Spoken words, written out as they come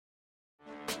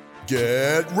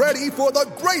Get ready for the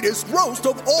greatest roast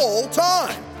of all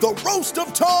time, the Roast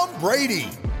of Tom Brady,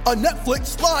 a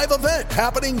Netflix live event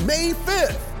happening May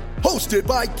 5th. Hosted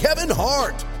by Kevin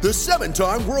Hart, the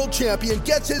 7-time world champion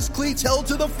gets his cleats held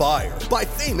to the fire by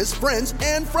famous friends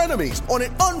and frenemies on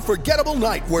an unforgettable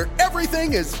night where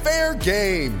everything is fair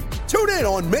game. Tune in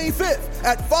on May 5th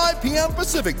at 5 p.m.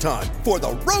 Pacific time for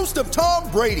the Roast of Tom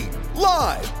Brady,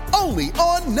 live only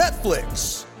on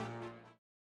Netflix.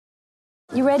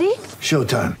 You ready?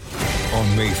 Showtime.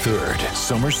 On May 3rd,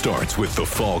 summer starts with The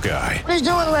Fall Guy. Let's do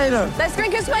it later. Let's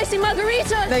drink a spicy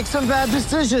margarita. Make some bad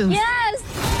decisions. Yes!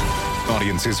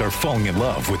 Audiences are falling in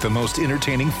love with the most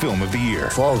entertaining film of the year.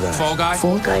 Fall Guy. Fall Guy?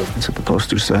 Fall guy. That's what the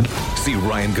poster said. See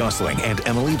Ryan Gosling and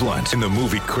Emily Blunt in the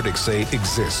movie critics say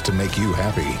exists to make you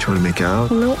happy. Trying to make it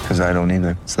out? Nope. Because I don't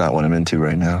either. It's not what I'm into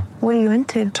right now. What are you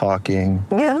into? Talking.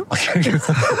 Yeah.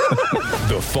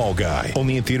 The Fall Guy.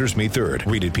 Only in theaters May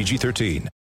 3rd. Rated PG-13.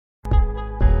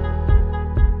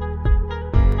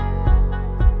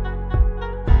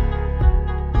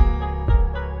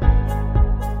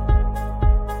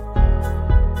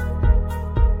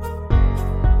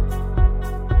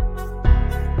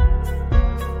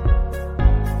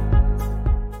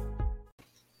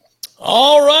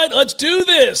 All right, let's do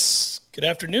this. Good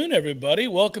afternoon, everybody.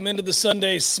 Welcome into the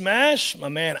Sunday Smash. My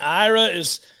man Ira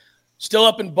is still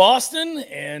up in Boston,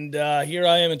 and here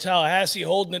I am in Tallahassee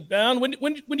holding it down. When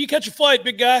do you catch a flight,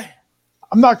 big guy?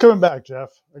 I'm not coming back,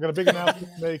 Jeff. I got a big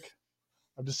announcement to make.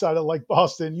 I've decided I like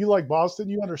Boston. You like Boston?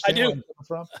 You understand I do. where I'm coming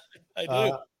from? I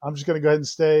do. I'm just going to go ahead and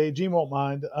stay. Gene won't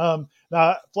mind.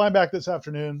 Now, flying back this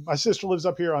afternoon. My sister lives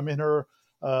up here. I'm in her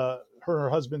and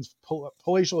her husband's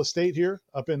palatial estate here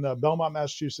up in Belmont,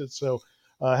 Massachusetts. So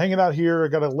hanging out here. I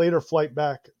got a later flight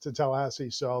back to Tallahassee,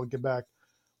 so I'll get back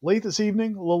late this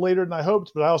evening, a little later than I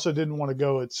hoped, but I also didn't want to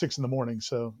go at 6 a.m.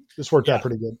 So this worked out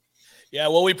pretty good. Yeah,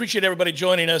 well, we appreciate everybody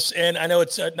joining us, and I know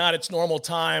it's not its normal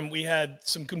time. We had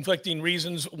some conflicting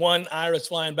reasons. One, Ira's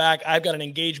flying back. I've got an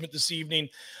engagement this evening,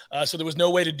 so there was no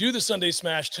way to do the Sunday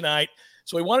Smash tonight.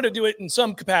 So we wanted to do it in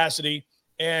some capacity,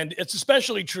 and it's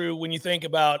especially true when you think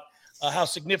about how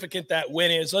significant that win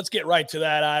is. Let's get right to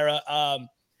that, Ira.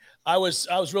 I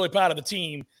was really proud of the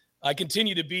team. I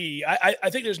continue to be. I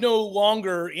think there's no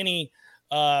longer any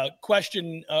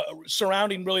question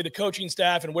surrounding really the coaching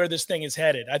staff and where this thing is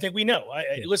headed. I think we know.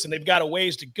 Listen, they've got a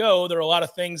ways to go. There are a lot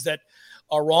of things that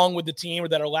are wrong with the team or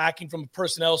that are lacking from a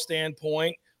personnel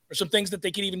standpoint, or some things that they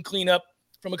could even clean up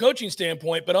from a coaching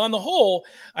standpoint. But on the whole,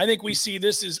 I think we see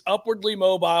this as upwardly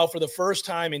mobile for the first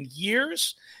time in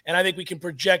years. And I think we can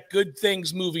project good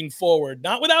things moving forward,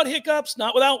 not without hiccups,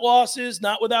 not without losses,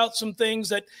 not without some things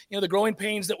that, the growing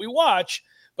pains that we watch.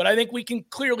 But I think we can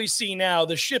clearly see now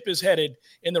the ship is headed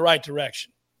in the right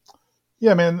direction.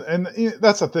 Yeah, man. And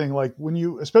that's the thing. Like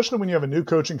especially when you have a new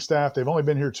coaching staff, they've only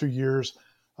been here 2 years,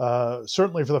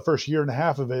 certainly for the first year and a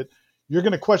half of it, you're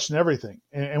going to question everything.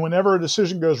 And whenever a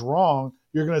decision goes wrong,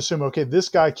 you're going to assume, okay, this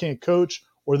guy can't coach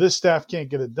or this staff can't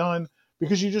get it done,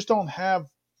 because you just don't have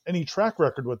any track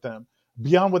record with them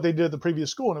beyond what they did at the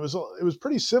previous school. And it was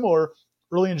pretty similar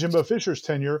early in Jimbo Fisher's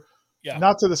tenure,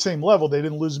 not to the same level. They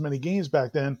didn't lose many games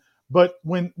back then, but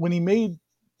when he made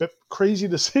crazy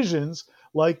decisions,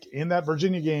 like in that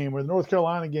Virginia game or the North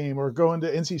Carolina game or going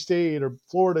to NC State or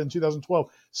Florida in 2012,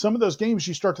 some of those games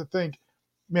you start to think,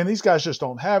 man, these guys just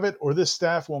don't have it, or this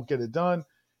staff won't get it done.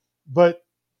 But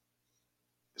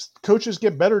coaches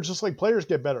get better just like players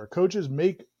get better. Coaches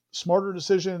make smarter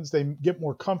decisions. They get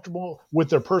more comfortable with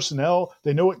their personnel.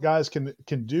 They know what guys can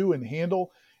do and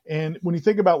handle. And when you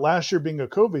think about last year being a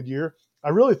COVID year, I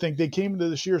really think they came into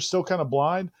this year still kind of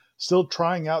blind, still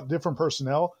trying out different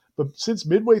personnel. But since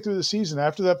midway through the season,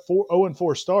 after that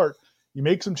 0-4 start, you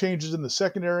make some changes in the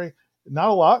secondary. Not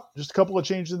a lot, just a couple of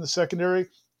changes in the secondary.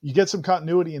 You get some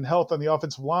continuity and health on the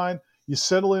offensive line. You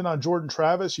settle in on Jordan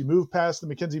Travis. You move past the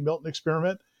McKenzie Milton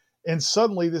experiment. And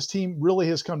suddenly this team really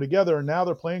has come together, and now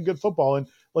they're playing good football. And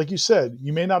like you said,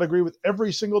 you may not agree with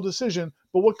every single decision,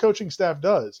 but what coaching staff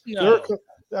does. No.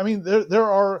 There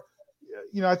are,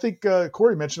 I think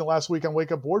Corey mentioned it last week on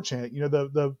Wake Up War Chant,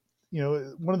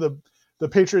 one of the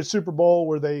Patriots Super Bowl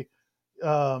where they,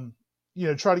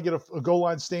 try to get a goal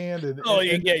line stand. And, the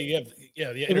it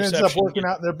interception. ends up working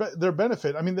out in their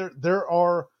benefit. I mean, there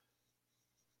are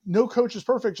no coach is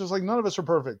perfect, just like none of us are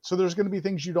perfect. So there's going to be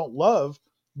things you don't love,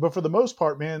 but for the most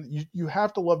part, man, you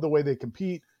have to love the way they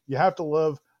compete. You have to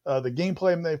love the game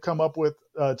plan they've come up with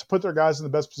to put their guys in the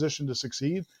best position to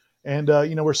succeed. And,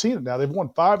 we're seeing it now. They've won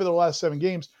 5 of their last 7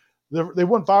 games. They've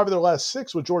won 5 of their last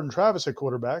 6 with Jordan Travis at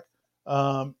quarterback.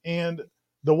 And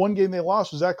the one game they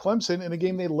lost was at Clemson in a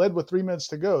game they led with 3 minutes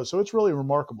to go. So it's really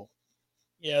remarkable.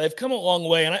 Yeah, they've come a long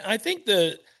way. And I think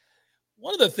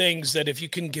one of the things that if you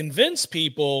can convince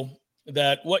people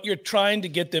that what you're trying to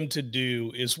get them to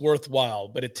do is worthwhile,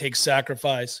 but it takes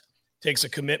sacrifice, takes a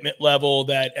commitment level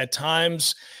that at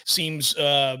times seems,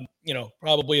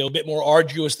 probably a bit more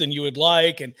arduous than you would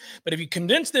like. But if you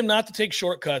convince them not to take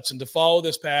shortcuts and to follow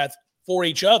this path for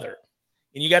each other,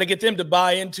 and you got to get them to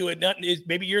buy into it.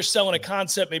 Maybe you're selling a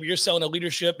concept, maybe you're selling a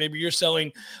leadership, maybe you're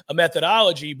selling a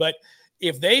methodology, but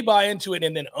if they buy into it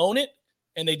and then own it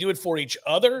and they do it for each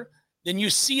other, then you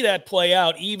see that play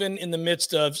out even in the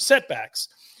midst of setbacks.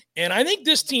 And I think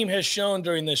this team has shown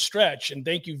during this stretch, and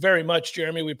thank you very much,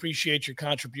 Jeremy. We appreciate your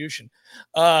contribution.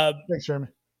 Thanks, Jeremy.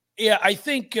 Yeah, I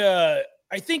think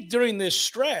during this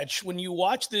stretch, when you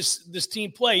watch this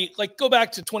team play, like go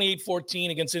back to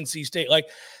 28-14 against NC State, like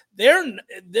they're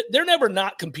never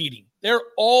not competing. They're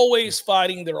always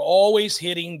fighting. They're always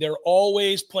hitting. They're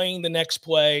always playing the next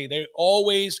play. They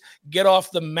always get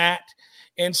off the mat.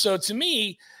 And so to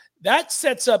me, that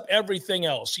sets up everything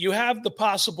else. You have the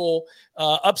possible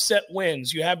upset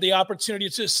wins. You have the opportunity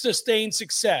to sustain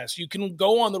success. You can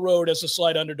go on the road as a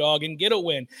slight underdog and get a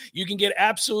win. You can get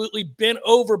absolutely bent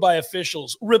over by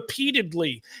officials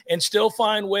repeatedly and still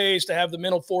find ways to have the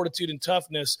mental fortitude and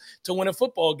toughness to win a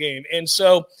football game. And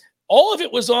so all of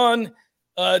it was on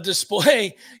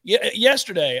display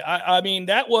yesterday. I mean,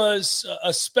 that was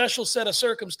a special set of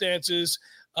circumstances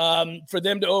for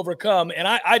them to overcome. And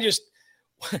I just,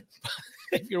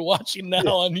 if you're watching now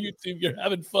on YouTube, you're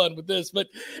having fun with this, but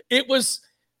it was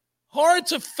hard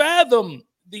to fathom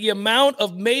the amount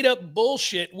of made up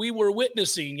bullshit we were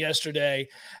witnessing yesterday.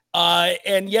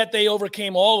 And yet they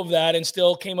overcame all of that and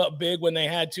still came up big when they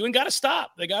had to and got to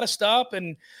stop. They got to stop.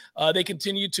 And they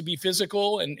continued to be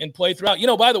physical and play throughout.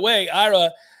 By the way, Ira,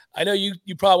 I know you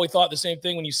probably thought the same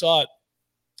thing when you saw it,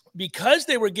 because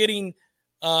they were getting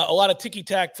a lot of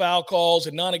ticky-tack foul calls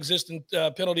and non-existent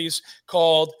penalties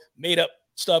called, made up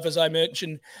stuff, as I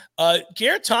mentioned.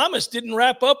 Garrett Thomas didn't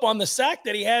wrap up on the sack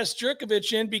that he has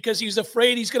Jurkovich in because he's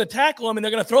afraid he's going to tackle him and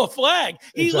they're going to throw a flag.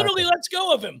 He literally lets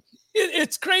go of him.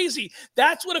 It's crazy.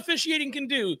 That's what officiating can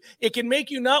do. It can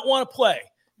make you not want to play,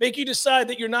 make you decide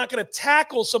that you're not going to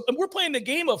tackle something. We're playing the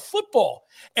game of football,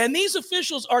 and these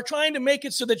officials are trying to make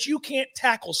it so that you can't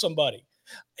tackle somebody.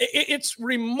 It's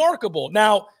remarkable.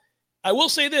 Now, I will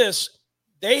say this.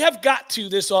 They have got to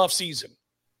this offseason.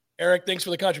 Eric, thanks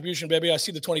for the contribution, baby. I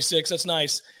see the 26. That's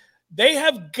nice. They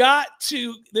have got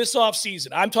to this offseason.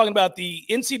 I'm talking about the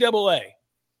NCAA.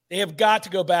 They have got to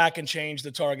go back and change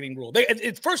the targeting rule.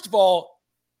 First of all,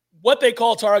 what they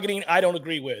call targeting, I don't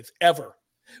agree with, ever.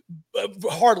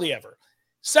 Hardly ever.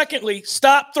 Secondly,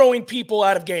 stop throwing people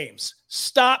out of games.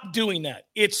 Stop doing that.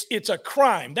 It's a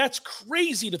crime. That's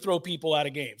crazy to throw people out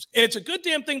of games. And it's a good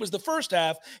damn thing it was the first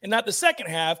half and not the second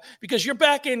half, because your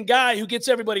back end guy who gets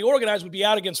everybody organized would be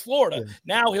out against Florida. Yeah.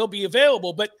 Now he'll be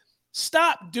available, but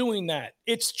stop doing that.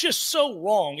 It's just so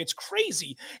wrong. It's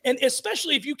crazy. And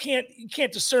especially if you can't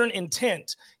discern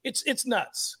intent, it's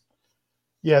nuts.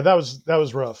 Yeah, that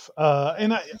was rough.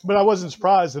 But I wasn't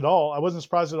surprised at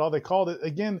all. They called it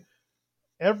again.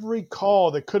 Every call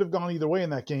that could have gone either way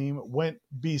in that game went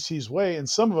BC's way. And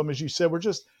some of them, as you said,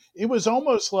 it was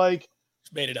almost like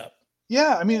just made it up.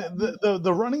 Yeah. I mean,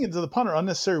 the running into the punter,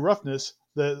 unnecessary roughness,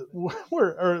 the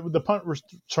punt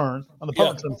return on the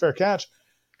punt return, fair catch.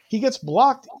 He gets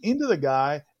blocked into the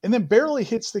guy and then barely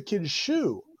hits the kid's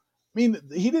shoe. I mean,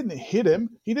 he didn't hit him.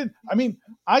 He didn't. I mean,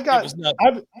 I've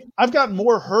gotten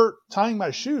more hurt tying my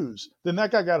shoes than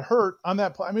that guy got hurt on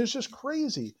that play. I mean, it's just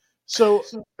crazy. So,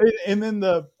 and then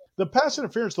the pass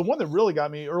interference, the one that really got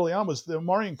me early on was the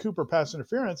Amarian Cooper pass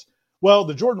interference. Well,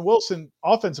 the Jordan Wilson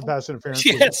offensive pass interference.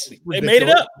 Yes, they made it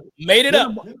up.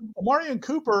 Amarian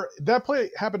Cooper, that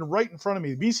play happened right in front of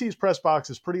me. BC's press box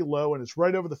is pretty low, and it's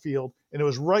right over the field, and it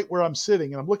was right where I'm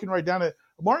sitting, and I'm looking right down at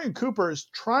Amarian Cooper is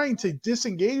trying to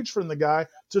disengage from the guy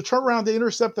to turn around to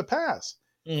intercept the pass.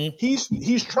 Mm-hmm.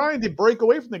 He's trying to break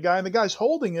away from the guy, and the guy's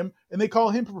holding him, and they call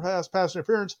him for pass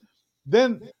interference.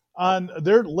 Then on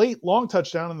their late long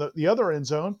touchdown in the other end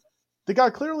zone, the guy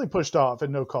clearly pushed off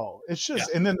and no call. It's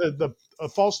just, and then the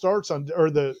false starts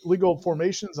or the legal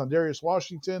formations on Darius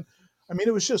Washington. I mean,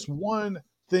 it was just one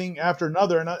thing after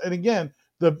another. And again,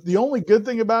 the only good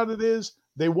thing about it is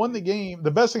they won the game. The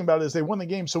best thing about it is they won the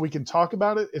game so we can talk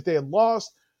about it. If they had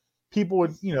lost, people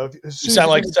would,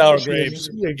 sound like sour grapes.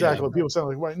 Yeah, exactly. Yeah. People sound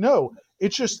like, right. No,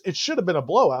 it should have been a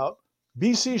blowout.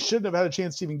 BC shouldn't have had a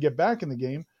chance to even get back in the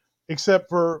game. except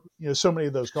for so many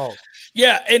of those calls.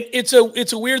 Yeah, and it's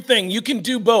a weird thing. You can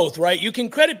do both, right? You can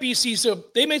credit BC, so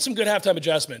they made some good halftime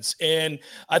adjustments, and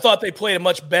I thought they played a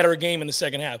much better game in the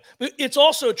second half. But it's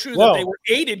also true that they were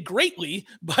aided greatly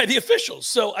by the officials.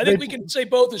 So I think we can say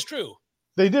both is true.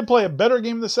 They did play a better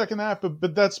game in the second half,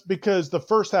 but that's because the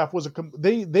first half was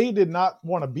they did not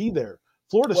want to be there.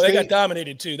 Florida State, they got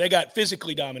dominated too. They got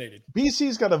physically dominated.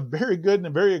 BC's got a very good and a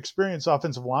very experienced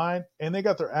offensive line, and they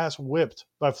got their ass whipped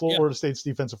by Florida State's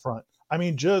defensive front. I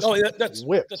mean, just whipped. That's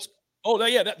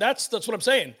what I'm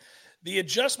saying. The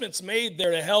adjustments made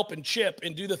there to help and chip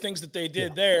and do the things that they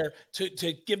did there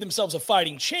to give themselves a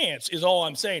fighting chance is all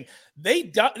I'm saying. They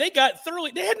got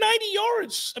thoroughly. They had 90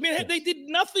 yards. I mean, they did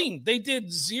nothing. They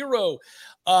did zero.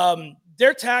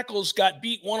 Their tackles got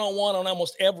beat one-on-one on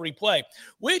almost every play,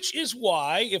 which is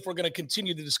why, if we're going to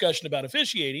continue the discussion about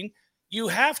officiating, you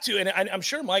have to, and I'm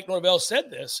sure Mike Norvell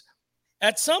said this,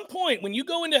 at some point when you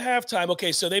go into halftime,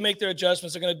 okay, so they make their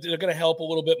adjustments, they're going to help a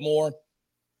little bit more.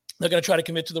 They're going to try to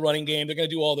commit to the running game. They're going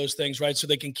to do all those things, right, so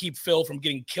they can keep Phil from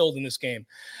getting killed in this game.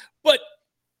 But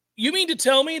you mean to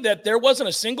tell me that there wasn't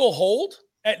a single hold?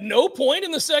 At no point in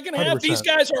the second half, 100%. These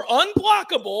guys are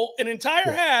unblockable an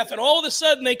entire half, and all of a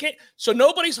sudden they can't. So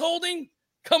nobody's holding?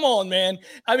 Come on, man.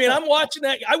 I mean, I'm watching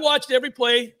that. I watched every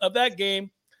play of that game.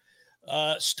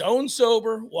 Stone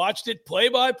sober, watched it play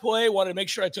by play, wanted to make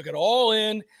sure I took it all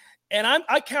in. And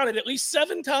I counted at least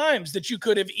 7 times that you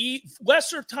could have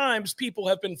lesser times people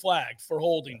have been flagged for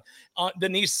holding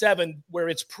than these 7 where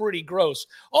it's pretty gross.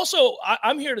 Also,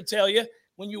 I'm here to tell you,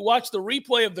 when you watch the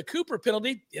replay of the Cooper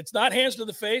penalty, it's not hands to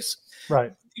the face.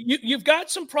 Right. You've got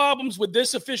some problems with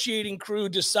this officiating crew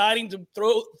deciding to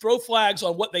throw flags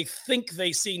on what they think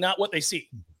they see, not what they see,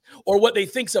 or what they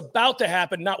think's about to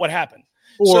happen, not what happened,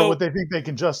 or what they think they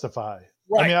can justify.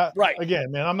 Right. I mean, right. Again,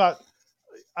 man,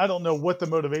 I don't know what the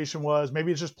motivation was.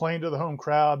 Maybe it's just playing to the home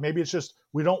crowd. Maybe it's just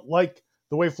we don't like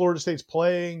the way Florida State's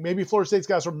playing. Maybe Florida State's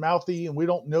guys are mouthy and we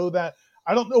don't know that.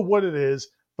 I don't know what it is,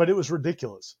 but it was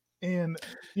ridiculous. And,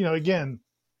 again,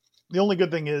 the only good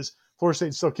thing is Florida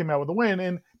State still came out with a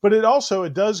win. But it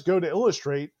does go to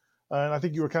illustrate, and I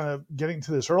think you were kind of getting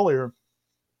to this earlier,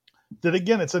 that,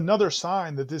 again, it's another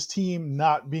sign that this team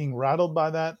not being rattled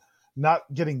by that, not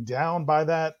getting down by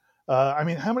that. I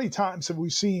mean, how many times have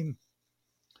we seen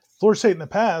Florida State in the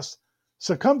past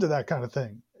succumb to that kind of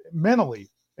thing mentally?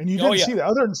 And you didn't see that.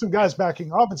 Other than some guys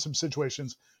backing off in some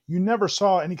situations, you never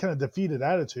saw any kind of defeated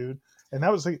attitude. And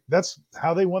that's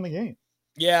how they won the game.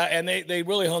 Yeah, and they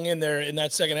really hung in there in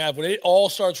that second half. When it all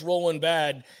starts rolling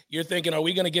bad, you're thinking, are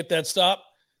we going to get that stop?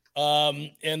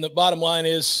 And the bottom line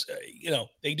is,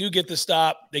 they do get the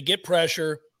stop. They get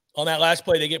pressure. On that last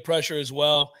play, they get pressure as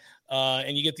well,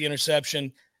 and you get the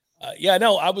interception.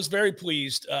 I was very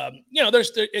pleased.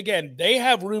 Again, they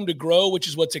have room to grow, which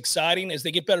is what's exciting. As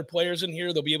they get better players in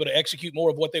here, they'll be able to execute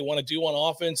more of what they want to do on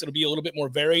offense. It'll be a little bit more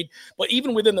varied. But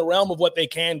even within the realm of what they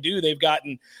can do, they've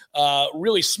gotten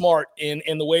really smart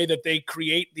in the way that they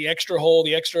create the extra hole,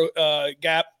 the extra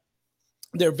gap.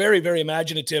 They're very, very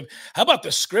imaginative. How about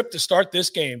the script to start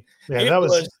this game? Yeah,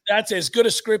 that's as good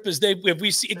a script as we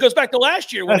see. It goes back to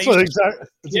last year. That's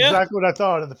exactly what I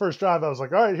thought. In the first drive, I was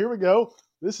like, all right, here we go.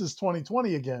 This is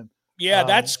 2020 again. Yeah,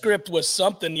 that script was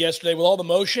something yesterday with all the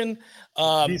motion.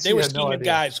 They were scheming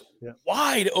guys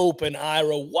wide open,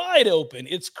 Ira, wide open.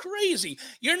 It's crazy.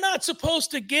 You're not supposed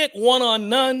to get one on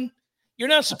none. You're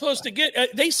not supposed to get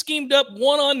they schemed up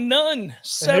one on none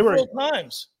several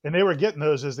times. And they were getting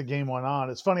those as the game went on.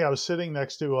 It's funny, I was sitting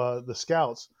next to the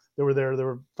scouts that were there. There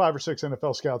were 5 or 6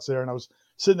 NFL scouts there, and I was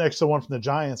sitting next to one from the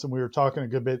Giants, and we were talking a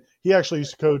good bit. He actually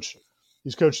used to coach.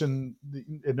 He's coached in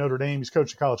Notre Dame. He's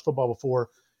coached college football before.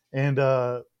 And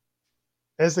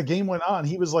as the game went on,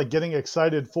 he was like getting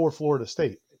excited for Florida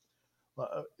State.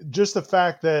 Just the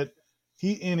fact that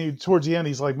towards the end,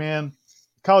 he's like, man,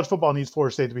 college football needs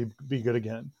Florida State to be good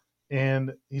again.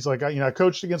 And he's like, I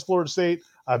coached against Florida State.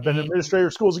 I've been in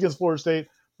administrator schools against Florida State.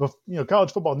 But,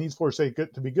 college football needs Florida State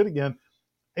to be good again.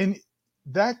 And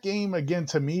that game, again,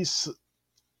 to me,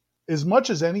 as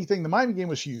much as anything, the Miami game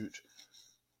was huge.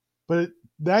 But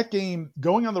that game,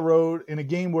 going on the road in a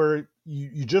game where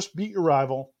you just beat your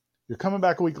rival, you're coming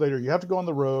back a week later, you have to go on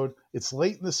the road, it's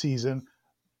late in the season,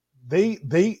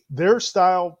 their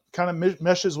style kind of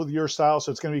meshes with your style,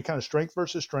 so it's going to be kind of strength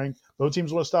versus strength. Both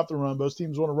teams want to stop the run. Both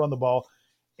teams want to run the ball.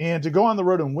 And to go on the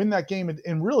road and win that game,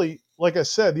 and really, like I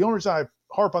said, the only reason I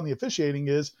harp on the officiating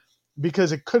is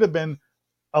because it could have been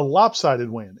a lopsided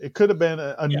win. It could have been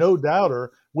a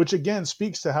no-doubter, which, again,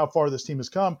 speaks to how far this team has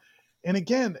come. And,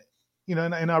 again,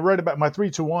 and I read about my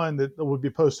 3-2-1 that would be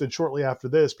posted shortly after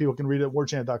this. People can read it at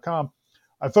warchant.com.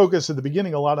 I focused at the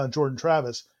beginning a lot on Jordan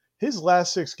Travis. his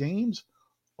last 6 games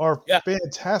are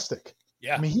fantastic.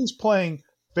 Yeah. I mean, he's playing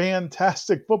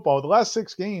fantastic football. The last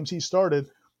 6 games he started,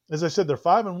 as I said, they're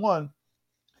 5-1.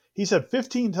 He's had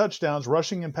 15 touchdowns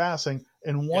rushing and passing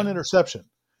and 1 interception.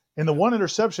 And the 1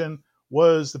 interception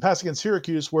was the pass against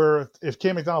Syracuse, where if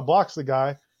Cam McDonald blocks the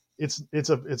guy, it's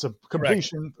a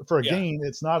completion for a gain.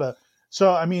 It's not a –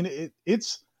 so, I mean,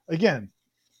 it's – again,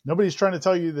 nobody's trying to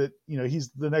tell you that,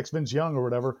 he's the next Vince Young or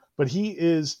whatever, but he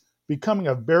is becoming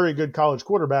a very good college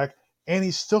quarterback, and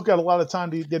he's still got a lot of time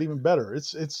to get even better.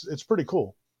 It's pretty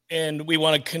cool. And we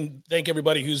want to thank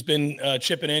everybody who's been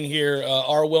chipping in here.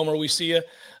 R. Wilmer, we see you.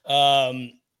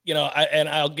 And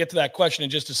I'll get to that question in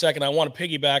just a second. I want to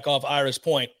piggyback off Ira's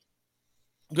point.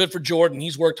 Good for Jordan.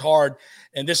 He's worked hard.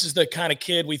 And this is the kind of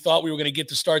kid we thought we were going to get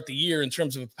to start the year in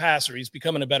terms of a passer. He's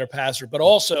becoming a better passer. But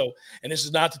also, and this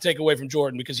is not to take away from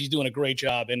Jordan because he's doing a great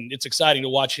job, and it's exciting to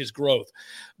watch his growth.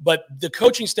 But the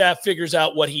coaching staff figures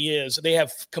out what he is. They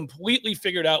have completely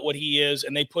figured out what he is,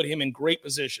 and they put him in great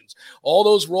positions. All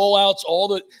those rollouts, all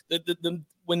the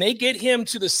when they get him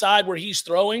to the side where he's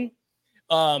throwing,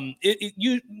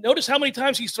 you notice how many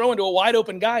times he's throwing to a wide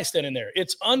open guy standing there.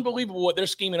 It's unbelievable what they're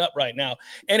scheming up right now.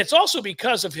 And it's also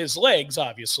because of his legs,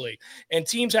 obviously. And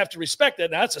teams have to respect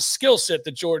that. Now, that's a skill set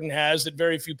that Jordan has that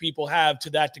very few people have to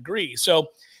that degree. So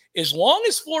as long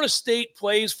as Florida State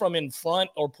plays from in front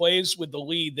or plays with the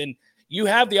lead, then you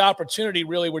have the opportunity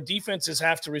really where defenses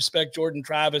have to respect Jordan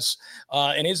Travis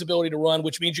and his ability to run,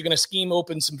 which means you're going to scheme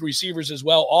open some receivers as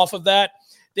well. Off of that,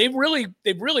 they've really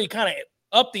kind of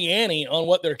up the ante on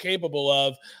what they're capable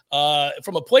of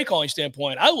from a play calling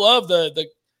standpoint. I love the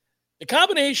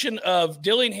combination of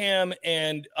Dillingham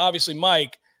and obviously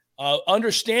Mike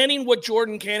understanding what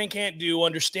Jordan can and can't do,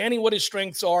 understanding what his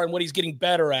strengths are and what he's getting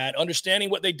better at, understanding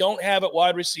what they don't have at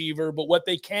wide receiver, but what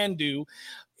they can do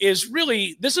is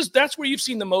really that's where you've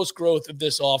seen the most growth of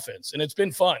this offense, and it's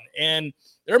been fun. And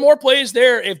there are more plays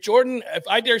there. If Jordan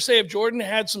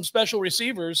had some special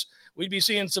receivers, we'd be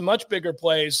seeing some much bigger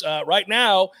plays. Right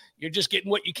now, you're just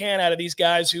getting what you can out of these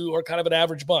guys who are kind of an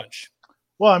average bunch.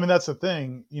 Well, I mean, that's the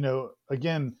thing.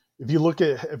 Again, if you look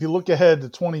ahead to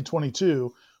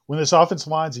 2022, when this offensive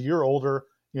line's a year older,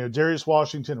 Darius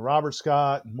Washington, Robert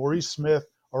Scott, and Maurice Smith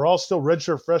are all still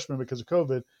redshirt freshmen because of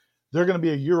COVID. They're going to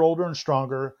be a year older and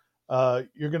stronger.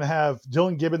 You're going to have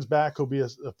Dylan Gibbons back, who'll be a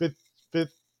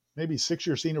fifth, maybe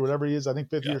 6-year senior, whatever he is. I think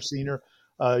 5th-year senior.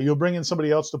 You'll bring in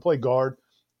somebody else to play guard.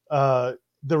 The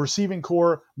receiving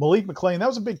core, Malik McClain, that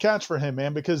was a big catch for him,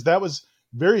 man, because that was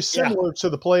very similar to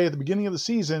the play at the beginning of the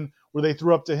season where they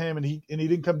threw up to him and he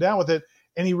didn't come down with it.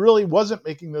 And he really wasn't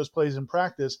making those plays in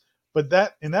practice. But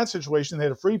that in that situation, they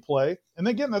had a free play. And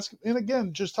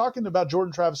again, just talking about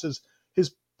Jordan Travis's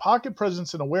his pocket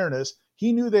presence and awareness,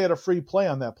 he knew they had a free play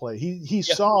on that play. He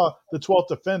saw the 12th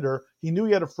defender. He knew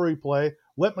he had a free play.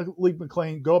 Let Malik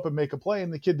McClain go up and make a play,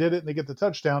 and the kid did it, and they get the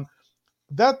touchdown.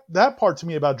 That part to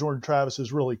me about Jordan Travis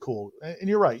is really cool. And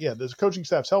you're right. Yeah, the coaching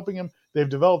staff's helping him. They've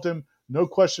developed him. No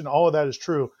question. All of that is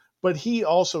true. But he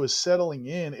also is settling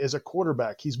in as a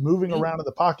quarterback. He's moving around in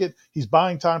the pocket. He's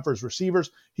buying time for his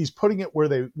receivers. He's putting it where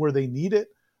they need it.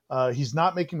 He's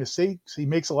not making mistakes. He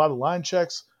makes a lot of line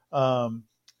checks.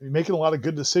 He's making a lot of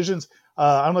good decisions.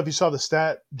 I don't know if you saw the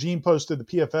stat. Gene posted the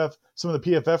PFF, some of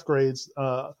the PFF grades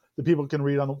that people can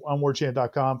read on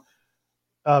WarChant.com.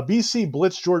 BC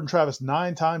blitzed Jordan Travis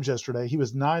 9 times yesterday. He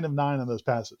was 9 of 9 on those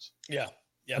passes. Yeah.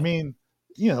 I mean,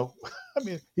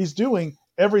 he's doing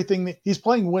everything. He's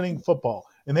playing winning football,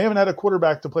 and they haven't had a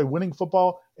quarterback to play winning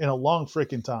football in a long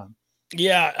freaking time.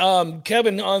 Yeah.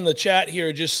 Kevin on the chat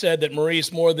here just said that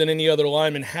Maurice, more than any other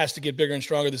lineman, has to get bigger and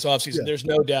stronger this offseason. Yeah. There's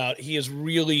no doubt. He has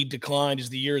really declined as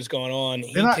the year has gone on.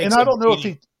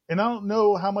 I don't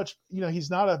know how much,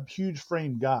 he's not a huge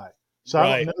frame guy. So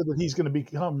right. I don't know that he's going to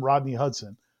become Rodney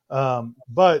Hudson.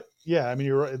 But yeah, I mean,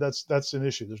 you're right. That's an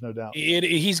issue. There's no doubt.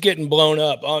 He's getting blown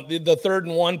up on the 3rd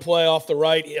and 1 play off the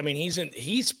right. I mean,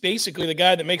 he's basically the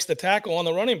guy that makes the tackle on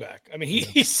the running back. I mean, he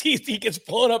gets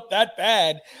blown up that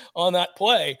bad on that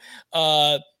play.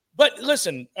 But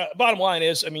listen, bottom line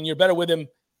is, I mean, you're better with him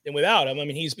than without him. I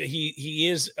mean, he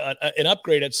is an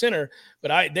upgrade at center,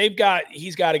 but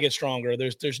he's got to get stronger.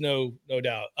 There's no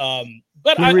doubt.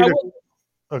 But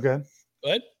okay.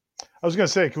 What? I was going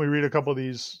to say, can we read a couple of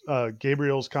these?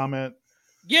 Gabriel's comment.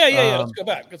 Yeah. Let's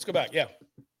go back. Yeah.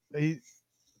 You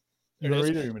want to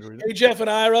read it? Or you want me to read it? Hey, Jeff and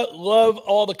Ira, love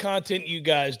all the content you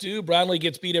guys do. Brownlee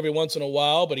gets beat every once in a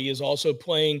while, but he is also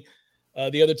playing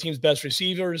the other team's best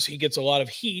receivers. He gets a lot of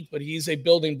heat, but he's a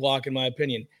building block, in my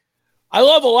opinion. I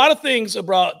love a lot of things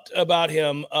about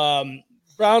him.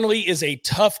 Brownlee is a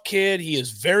tough kid. He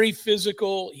is very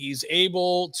physical. He's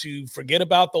able to forget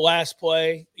about the last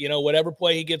play, whatever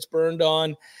play he gets burned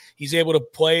on, he's able to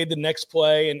play the next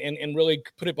play and really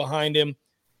put it behind him.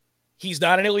 He's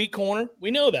not an elite corner.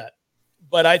 We know that.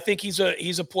 But I think he's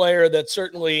a player that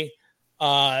certainly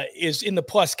is in the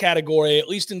plus category, at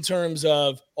least in terms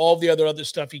of all the other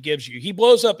stuff he gives you. He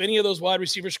blows up any of those wide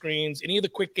receiver screens, any of the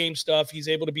quick game stuff he's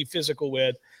able to be physical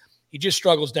with. He just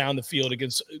struggles down the field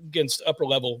against upper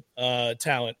level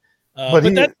talent. But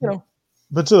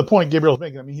to the point Gabriel's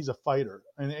making, I mean, he's a fighter,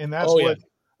 and that's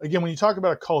again, when you talk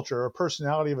about a culture or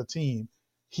personality of a team,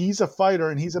 he's a fighter,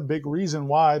 and he's a big reason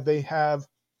why they have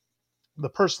the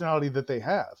personality that they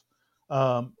have.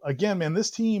 Again, man,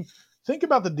 this team. Think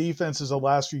about the defenses the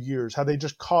last few years, how they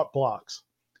just caught blocks,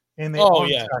 and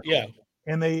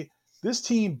they this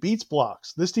team beats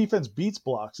blocks. This defense beats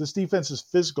blocks. This defense is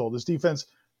physical. This defense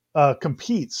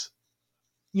competes.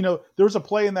 There was a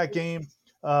play in that game.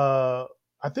 I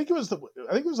think it was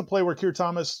a play where Keir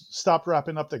Thomas stopped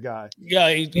wrapping up the guy. Yeah,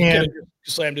 he could have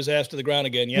slammed his ass to the ground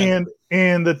again. Yeah,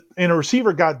 and a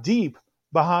receiver got deep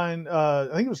behind. I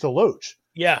think it was Deloach.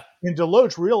 Yeah, and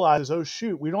Deloach realized, oh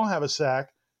shoot, we don't have a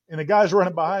sack, and the guy's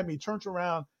running behind me. Turns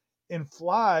around and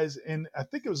flies, and I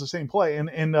think it was the same play,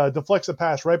 and deflects the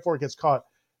pass right before it gets caught.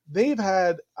 They've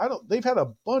had a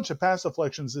bunch of pass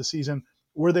deflections this season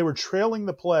where they were trailing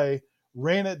the play,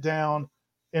 ran it down,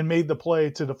 and made the play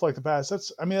to deflect the pass.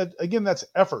 That's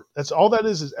effort. That's all that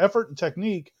is effort and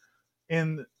technique.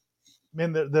 And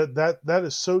man, that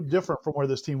is so different from where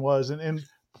this team was. And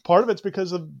part of it's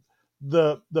because of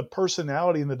the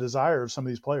personality and the desire of some of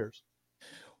these players.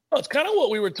 Well, it's kind of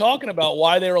what we were talking about,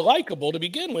 why they were likable to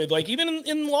begin with. Like, even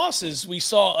in losses, we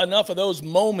saw enough of those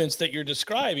moments that you're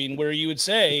describing where you would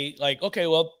say, like, okay,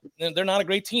 well, they're not a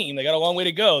great team. They got a long way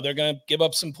to go. They're going to give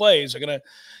up some plays. They're going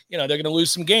to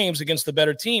lose some games against the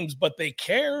better teams, but they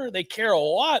care. They care a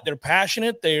lot. They're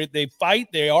passionate. They fight.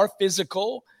 They are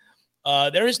physical.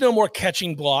 There is no more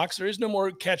catching blocks. There is no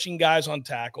more catching guys on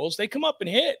tackles. They come up and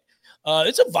hit.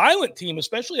 It's a violent team,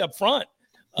 especially up front.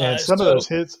 And some of those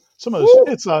hits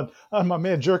on my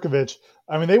man Jerkovich.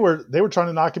 I mean, they were trying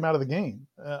to knock him out of the game.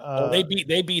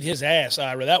 They beat his ass,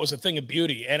 Ira. That was a thing of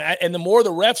beauty. And the more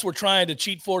the refs were trying to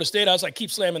cheat Florida State, I was like,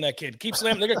 keep slamming that kid. Keep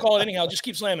slamming. They're gonna call it anyhow. Just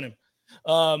keep slamming him.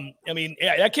 I mean,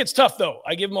 that kid's tough though.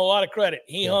 I give him a lot of credit.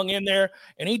 He hung in there,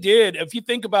 and he did. If you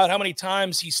think about how many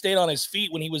times he stayed on his feet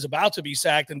when he was about to be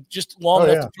sacked, and just long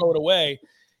enough to throw it away,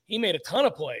 he made a ton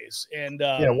of plays. And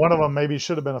one of them maybe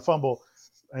should have been a fumble.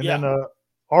 And then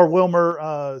R.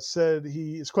 Wilmer said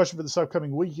his question for this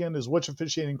upcoming weekend is which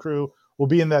officiating crew will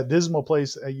be in that dismal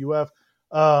place at UF.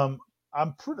 I'm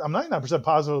 99%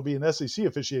 positive it'll be an SEC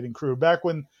officiating crew. Back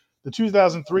when the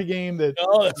 2003 game the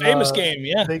famous game,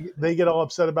 they get all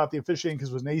upset about the officiating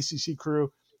because it was an ACC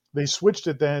crew. They switched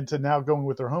it then to now going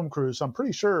with their home crew. So I'm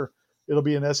pretty sure it'll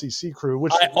be an SEC crew,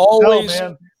 which that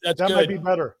might be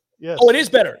better. Yes. Oh, it is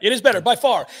better. It is better by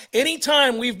far.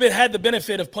 Anytime we've had the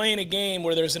benefit of playing a game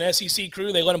where there's an SEC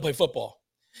crew, they let them play football.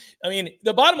 I mean,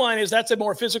 the bottom line is that's a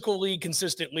more physical league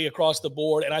consistently across the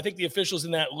board, and I think the officials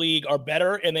in that league are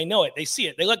better, and they know it. They see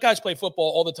it. They let guys play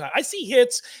football all the time. I see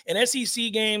hits in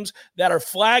SEC games that are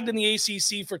flagged in the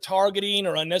ACC for targeting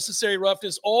or unnecessary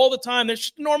roughness all the time. They're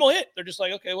just a normal hit. They're just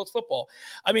like, okay, well, it's football.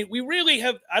 I mean, we really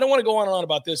have – I don't want to go on and on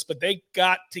about this, but they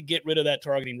got to get rid of that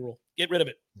targeting rule. Get rid of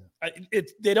it.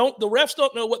 The refs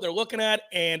don't know what they're looking at,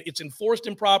 and it's enforced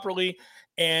improperly,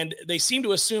 and they seem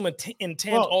to assume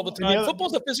intent all the time.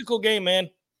 Football's a physical game, man.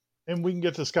 And we can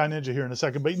get to Sky Ninja here in a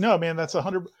second, but no, man, that's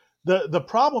 100. The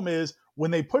problem is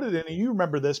when they put it in, and you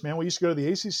remember this, man. We used to go to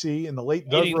the ACC, and the late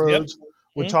Doug Rhodes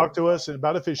would talk to us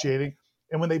about officiating,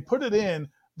 and when they put it in,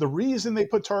 the reason they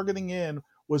put targeting in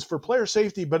was for player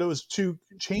safety, but it was to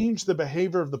change the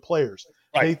behavior of the players.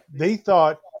 Right. They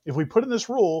thought, if we put in this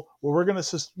rule where we're going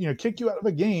to, kick you out of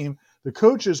a game, the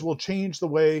coaches will change the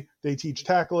way they teach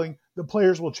tackling. The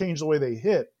players will change the way they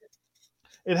hit.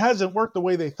 It hasn't worked the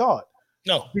way they thought.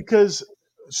 No, because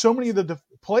so many of the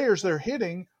players they're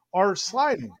hitting are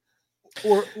sliding,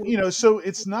 or so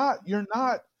it's not.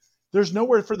 There's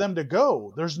nowhere for them to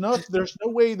go. There's no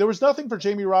way. There was nothing for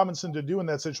Jamie Robinson to do in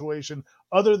that situation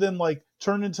other than like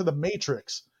turn into the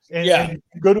Matrix and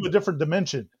go to a different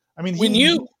dimension. I mean, when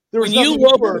you're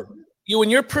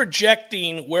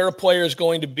projecting where a player is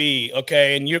going to be,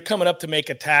 okay, and you're coming up to make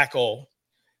a tackle,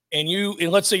 and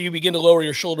let's say you begin to lower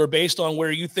your shoulder based on where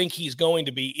you think he's going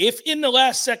to be. If in the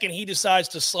last second he decides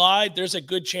to slide, there's a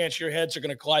good chance your heads are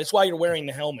going to collide. It's why you're wearing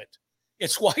the helmet.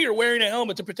 It's why you're wearing a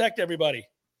helmet, to protect everybody.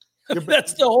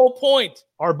 That's the whole point.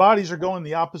 Our bodies are going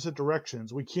the opposite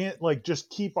directions. We can't just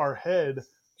keep our head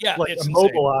Yeah, like it's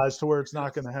immobilized to where it's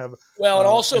not going to have. Well, and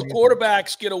also any impact.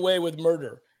 quarterbacks get away with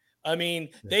murder. I mean,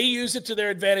 they use it to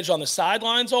their advantage on the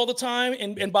sidelines all the time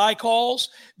and by calls.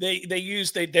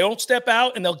 They don't step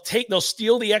out and they'll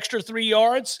steal the extra 3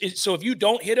 yards. So if you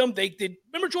don't hit them, they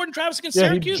remember Jordan Travis against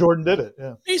Syracuse? Jordan did it.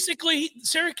 Yeah. Basically,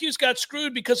 Syracuse got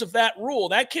screwed because of that rule.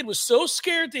 That kid was so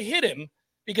scared to hit him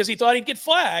because he thought he'd get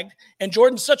flagged. And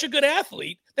Jordan's such a good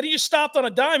athlete that he just stopped on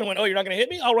a dime and went, "Oh, you're not going to hit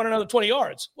me? I'll run another 20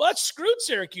 yards." Well, that screwed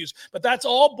Syracuse. But that's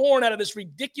all born out of this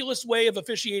ridiculous way of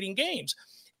officiating games.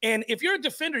 And if you're a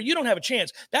defender, you don't have a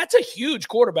chance. That's a huge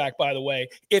quarterback, by the way.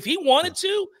 If he wanted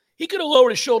to, he could have lowered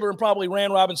his shoulder and probably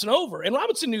ran Robinson over. And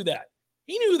Robinson knew that.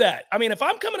 He knew that. I mean, if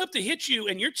I'm coming up to hit you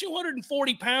and you're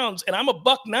 240 pounds and I'm a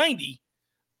 $190,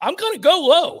 I'm going to go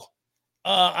low.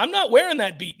 I'm not wearing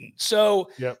that beaten. So,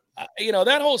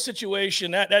 that whole situation,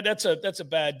 that's a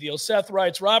bad deal. Seth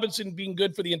writes, Robinson being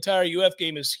good for the entire UF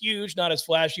game is huge, not as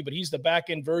flashy, but he's the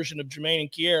back-end version of Jermaine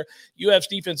and Kier. UF's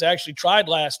defense actually tried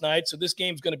last night, so this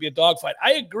game's going to be a dogfight.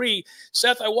 I agree.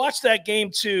 Seth, I watched that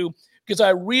game too because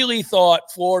I really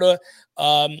thought Florida,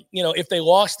 if they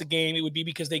lost the game, it would be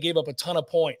because they gave up a ton of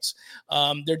points.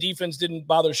 Their defense didn't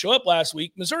bother to show up last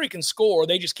week. Missouri can score.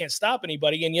 They just can't stop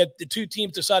anybody. And yet the two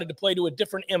teams decided to play to a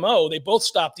different MO. They both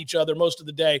stopped each other most of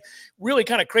the day. Really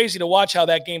kind of crazy to watch how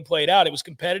that game played out. It was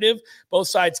competitive. Both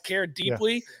sides cared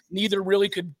deeply. Yeah. Neither really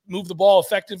could move the ball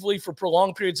effectively for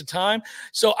prolonged periods of time.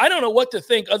 So I don't know what to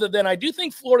think other than I do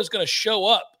think Florida's going to show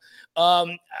up.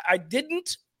 I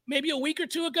didn't maybe a week or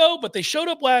two ago, but they showed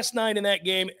up last night in that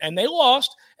game and they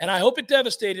lost, and I hope it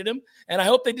devastated them, and I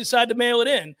hope they decide to mail it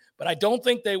in, but I don't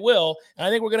think they will, and I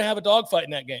think we're going to have a dogfight in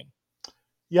that game.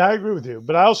 Yeah, I agree with you,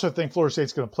 but I also think Florida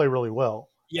State's going to play really well.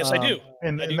 Yes, I do.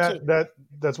 And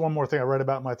that's one more thing I read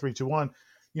about in my 3-2-1.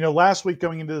 Last week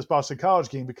going into this Boston College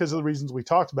game, because of the reasons we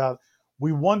talked about,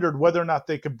 we wondered whether or not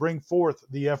they could bring forth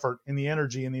the effort and the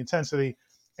energy and the intensity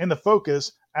and the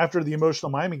focus after the emotional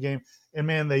Miami game. And,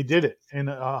 man, they did it. And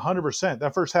 100%.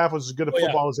 That first half was as good a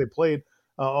football as they played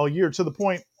all year. To the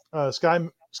point, Sky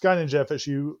Ninja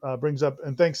FSU brings up,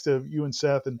 and thanks to you and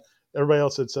Seth and everybody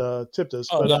else that's tipped us.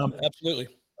 Oh, but, absolutely.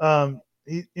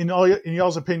 In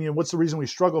y'all's opinion, what's the reason we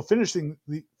struggle finish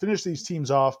these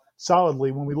teams off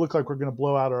solidly when we look like we're going to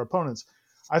blow out our opponents?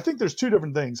 I think there's two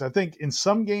different things. I think in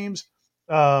some games,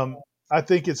 I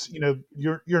think it's,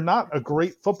 you're not a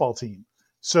great football team.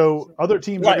 So other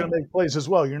teams are going to make plays as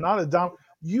well. You're not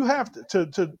you have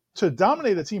to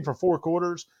dominate a team for 4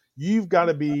 quarters. You've got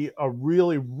to be a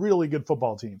really, really good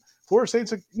football team. Florida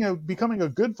State's, becoming a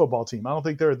good football team. I don't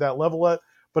think they're at that level yet,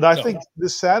 but I think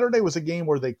this Saturday was a game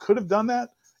where they could have done that,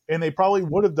 and they probably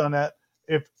would have done that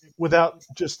without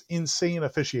just insane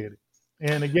officiating.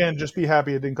 And again, just be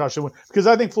happy it didn't cost you a win, because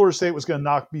I think Florida State was going to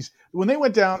knock BC when they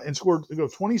went down and scored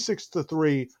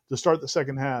 26-3 to start the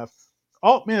second half.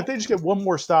 Oh, man, if they just get one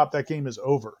more stop, that game is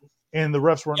over. And the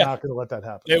refs were not going to let that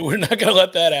happen. Yeah, we're not going to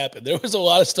let that happen. There was a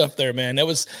lot of stuff there, man. That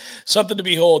was something to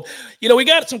behold. We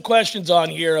got some questions on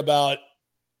here about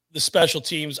the special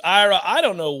teams. Ira, I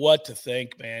don't know what to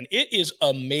think, man. It is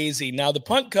amazing. Now, the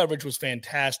punt coverage was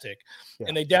fantastic,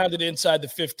 and they downed it inside the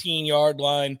 15-yard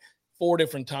line 4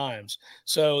 different times.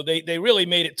 So they really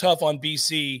made it tough on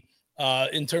BC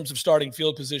in terms of starting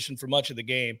field position for much of the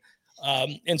game.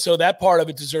 And so that part of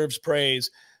it deserves praise.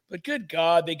 But good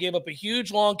God, they gave up a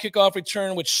huge long kickoff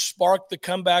return, which sparked the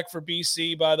comeback for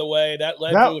BC, by the way. That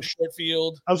led to a short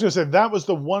field. I was going to say, that was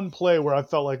the one play where I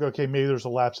felt like, okay, maybe there's a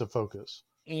lapse of focus.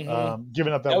 Mm-hmm.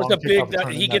 Giving up that was long kickoff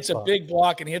return. He gets a big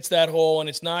block and hits that hole, and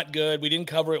it's not good. We didn't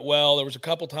cover it well. There was a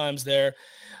couple times there.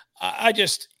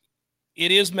 It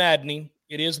is maddening.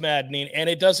 It is maddening. And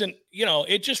it doesn't,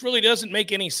 it just really doesn't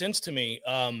make any sense to me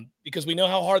because we know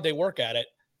how hard they work at it.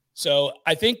 So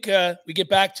I think we get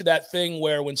back to that thing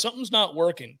where when something's not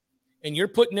working and you're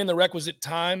putting in the requisite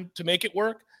time to make it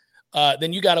work,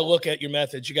 then you got to look at your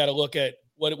methods. You got to look at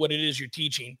what it is you're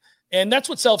teaching. And that's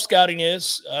what self-scouting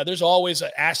is. There's always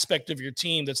an aspect of your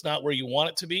team that's not where you want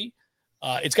it to be.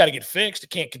 It's got to get fixed. It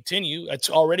can't continue. It's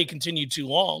already continued too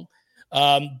long.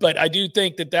 But I do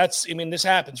think this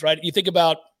happens, right? You think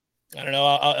about, I don't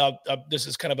know, this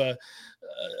is kind of a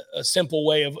simple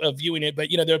way of viewing it, but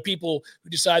there are people who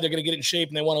decide they're going to get in shape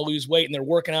and they want to lose weight and they're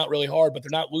working out really hard, but they're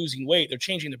not losing weight. They're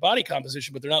changing their body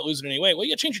composition, but they're not losing any weight. Well,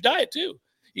 you got to change your diet too.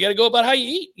 You got to go about how you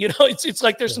eat. It's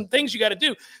like there's some things you got to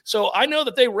do. So I know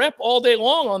that they rep all day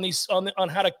long on these on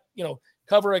how to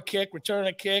cover a kick, return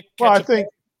a kick. Well, I do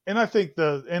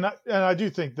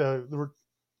think there were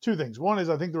 2 things. One is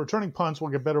I think the returning punts will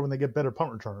get better when they get better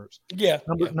punt returners. Yeah.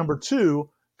 Number 2.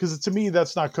 Because to me,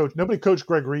 that's not coach. Nobody coached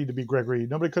Greg Reed to be Greg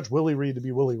Reed. Nobody coached Willie Reed to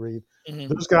be Willie Reed.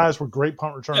 Mm-hmm. Those guys were great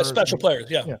punt returners. Yeah, special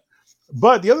players, yeah.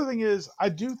 But the other thing is, I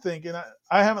do think, and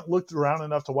I haven't looked around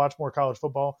enough to watch more college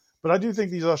football, but I do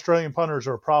think these Australian punters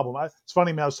are a problem. It's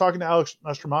funny, man. I was talking to Alex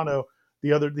Mastromano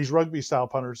these rugby style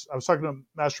punters. I was talking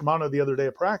to Mastromano the other day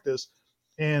at practice,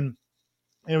 and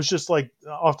it was just like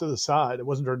off to the side. It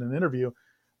wasn't during an interview,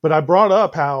 but I brought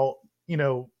up how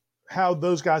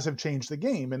those guys have changed the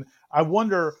game. And I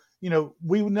wonder,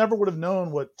 we never would have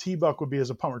known what T-Buck would be as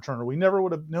a punt returner. We never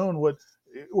would have known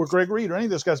or Greg Reed or any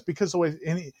of those guys because the way,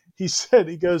 and he said,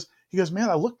 he goes, man,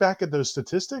 I look back at those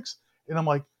statistics and I'm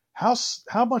like,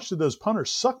 how much did those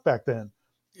punters suck back then?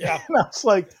 Yeah. And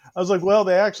I was like, well,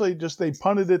 they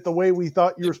punted it the way we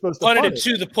thought you were supposed to punt it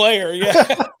to the player.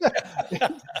 Yeah.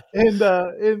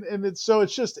 and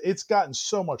it's gotten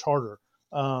so much harder.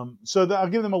 So I'll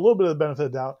give them a little bit of the benefit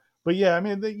of the doubt, but yeah, I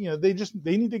mean,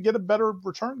 they need to get a better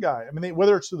return guy. I mean,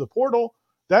 whether it's through the portal,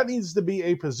 that needs to be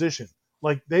a position.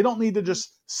 Like they don't need to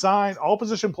just sign all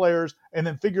position players and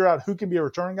then figure out who can be a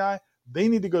return guy. They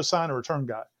need to go sign a return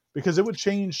guy because it would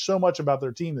change so much about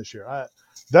their team this year.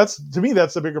 To me,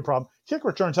 that's the bigger problem. Kick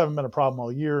returns haven't been a problem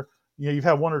all year. You've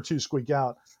had one or two squeak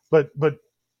out, but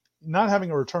not having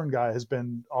a return guy has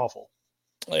been awful.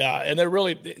 Yeah, and they're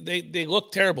really they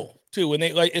look terrible too. When they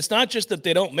it's not just that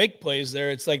they don't make plays there;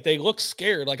 it's like they look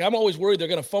scared. Like I'm always worried they're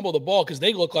going to fumble the ball because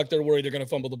they look like they're worried they're going to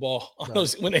fumble the ball on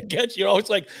those when they catch. It's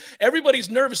like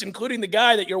everybody's nervous, including the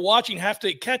guy that you're watching have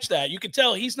to catch that. You can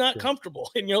tell he's not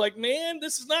comfortable, and you're like, man,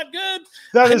 this is not good.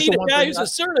 I need a guy who's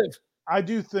assertive. I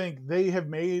do think they have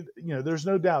made, there's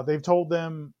no doubt. They've told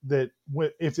them that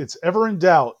if it's ever in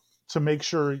doubt, to make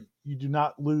sure you do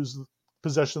not lose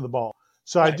possession of the ball.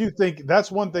 So right. I do think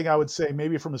that's one thing I would say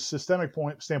maybe from a systemic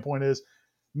standpoint is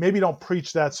maybe don't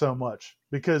preach that so much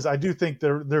because I do think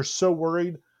they're so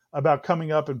worried about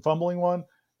coming up and fumbling one.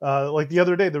 Like the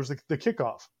other day, there was the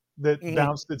kickoff that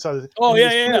bounced inside of the – Oh,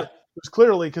 yeah. It was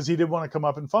clearly because he didn't want to come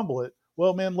up and fumble it.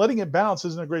 Well, man, letting it bounce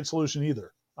isn't a great solution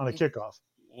either on a kickoff.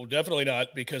 Well, definitely not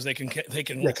because they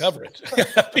can recover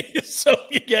it. So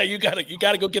yeah, you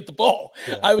gotta go get the ball.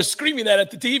 Yeah. I was screaming that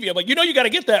at the TV. I'm like, you got to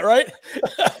get that right.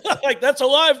 Like that's a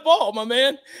live ball, my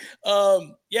man.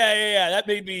 Yeah. That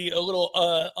made me a little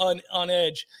on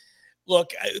edge.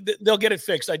 Look, they'll get it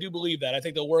fixed. I do believe that. I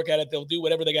think they'll work at it. They'll do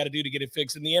whatever they got to do to get it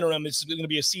fixed. In the interim, it's going to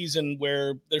be a season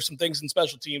where there's some things in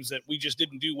special teams that we just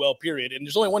didn't do well, period. And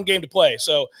there's only one game to play.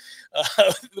 So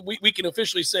we can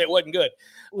officially say it wasn't good.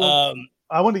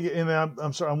 I want to get in.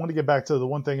 I'm sorry. I want to get back to the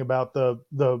one thing about the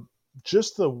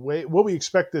way what we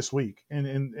expect this week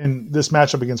in this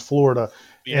matchup against Florida.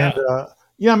 Yeah.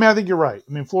 And I think you're right.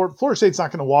 I mean, Florida State's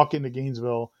not going to walk into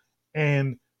Gainesville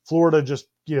and Florida just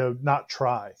not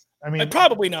try. I mean,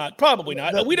 probably not.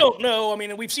 We don't know. I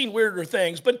mean, we've seen weirder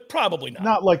things, but probably not.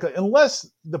 Not likely, unless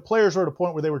the players are at a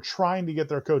point where they were trying to get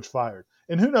their coach fired.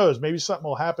 And who knows? Maybe something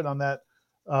will happen on that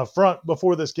front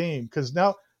before this game because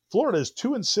now Florida is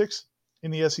 2-6 in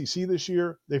the SEC this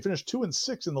year. They finished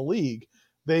 2-6 in the league.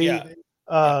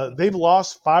 They've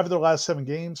lost 5 of their last 7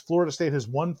 games. Florida State has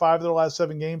won 5 of their last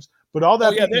 7 games. But all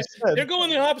that being said, they're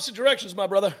going in the opposite directions, my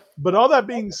brother. But all that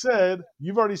being said,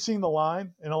 you've already seen the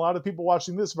line, and a lot of people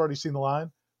watching this have already seen the line.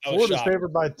 Florida's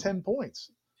favored by 10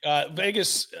 points.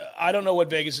 Vegas, I don't know what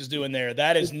Vegas is doing there.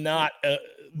 That is not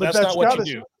that's not what you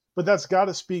do. But that's got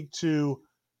to speak to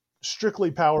strictly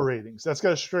power ratings. That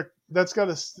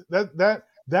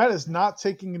is not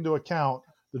taking into account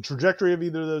the trajectory of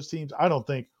either of those teams, I don't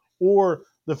think, or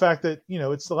the fact that,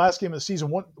 it's the last game of the season.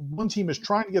 One team is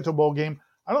trying to get to a bowl game.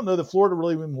 I don't know that Florida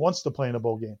really even wants to play in a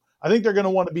bowl game. I think they're going to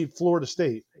want to beat Florida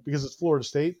State because it's Florida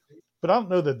State, but I don't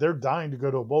know that they're dying to go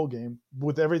to a bowl game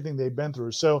with everything they've been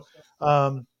through. So,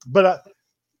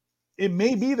 it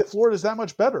may be that Florida's that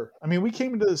much better. I mean, we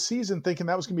came into the season thinking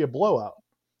that was going to be a blowout.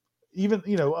 Even,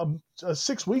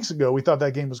 6 weeks ago, we thought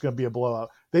that game was going to be a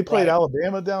blowout. They played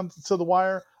Alabama down to the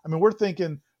wire. I mean, we're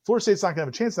thinking Florida State's not going to have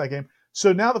a chance in that game.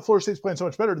 So now that Florida State's playing so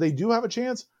much better, they do have a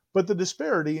chance, but the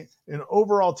disparity in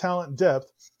overall talent and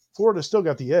depth, Florida still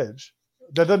got the edge.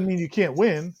 That doesn't mean you can't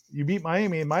win. You beat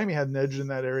Miami, and Miami had an edge in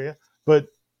that area, but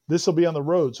this will be on the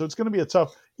road. So it's going to be a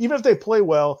tough – even if they play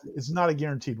well, it's not a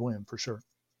guaranteed win for sure.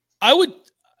 I would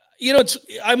 –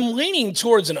 I'm leaning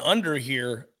towards an under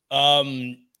here.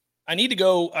 I need to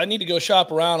go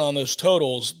shop around on those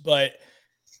totals, but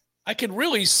I could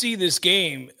really see this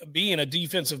game being a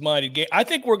defensive-minded game. I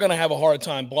think we're going to have a hard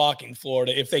time blocking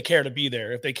Florida if they care to be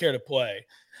there, if they care to play.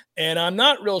 And I'm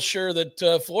not real sure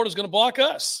that Florida's going to block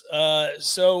us.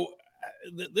 So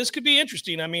this could be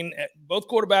interesting. I mean, both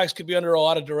quarterbacks could be under a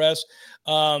lot of duress.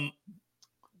 Somebody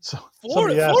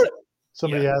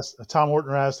asked, Tom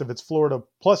Horton asked if it's Florida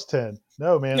plus 10.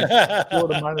 No, man,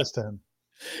 Florida minus 10.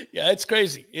 Yeah, it's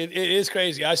crazy. It is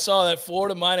crazy. I saw that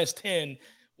Florida minus 10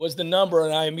 was the number,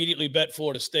 and I immediately bet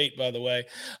Florida State, by the way.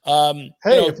 Hey,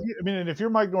 if you're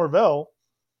Mike Norvell,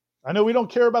 I know we don't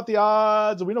care about the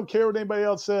odds and we don't care what anybody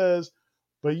else says,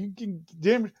 but you can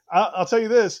I'll tell you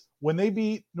this. When they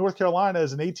beat North Carolina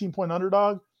as an 18-point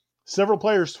underdog, several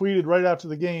players tweeted right after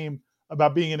the game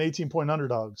about being an 18-point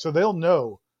underdog. So they'll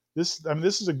know this. I mean,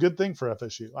 this is a good thing for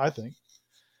FSU, I think.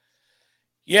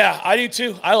 Yeah, I do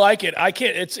too. I like it. I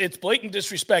can't. It's blatant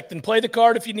disrespect. And play the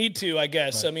card if you need to, I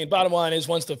guess. Right. I mean, bottom line is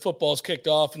once the football's kicked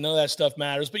off, and none of that stuff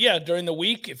matters. But yeah, during the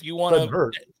week, if you want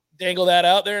to dangle that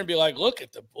out there and be like, look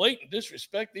at the blatant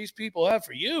disrespect these people have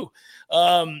for you.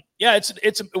 Yeah,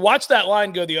 it's watch that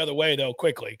line go the other way though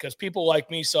quickly, because people like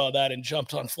me saw that and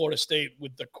jumped on Florida State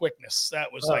with the quickness.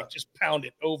 That was like just pound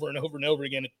it over and over and over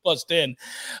again at +10.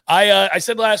 I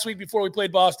said last week before we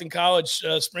played Boston College,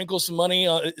 sprinkle some money,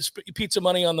 pizza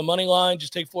money on the money line.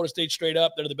 Just take Florida State straight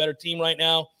up. They're the better team right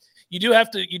now. You do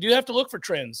have to look for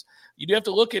trends. You do have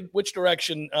to look at which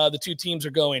direction the two teams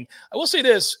are going. I will say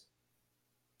this.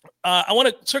 I want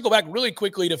to circle back really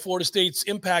quickly to Florida State's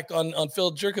impact on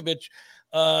Phil Jurkovec,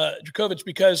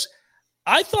 because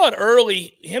I thought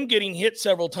early him getting hit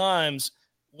several times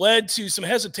led to some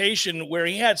hesitation where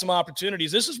he had some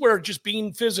opportunities. This is where just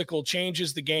being physical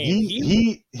changes the game.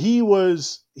 He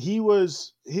was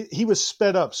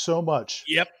sped up so much.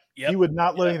 Yep. He would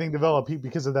not let anything develop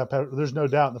because of that. There's no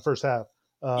doubt in the first half.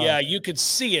 Yeah, you could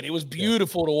see it. It was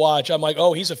beautiful to watch. I'm like,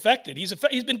 oh, he's affected. He's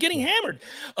been getting hammered.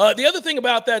 The other thing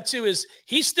about that, too, is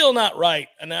he's still not right.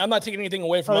 And I'm not taking anything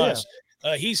away from us.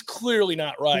 He's clearly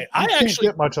not right. He can't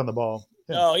get much on the ball.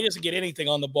 Yeah. No, he doesn't get anything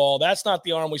on the ball. That's not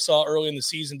the arm we saw early in the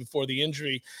season before the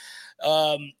injury.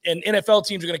 And NFL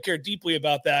teams are going to care deeply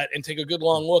about that and take a good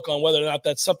long look on whether or not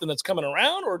that's something that's coming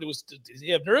around, or does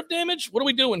he have nerve damage? What are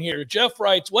we doing here? Jeff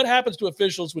writes, what happens to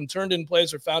officials when turned-in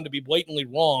plays are found to be blatantly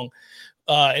wrong?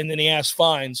 And then he asks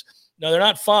fines. No, they're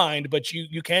not fined, but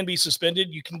you can be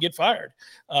suspended. You can get fired.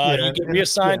 You get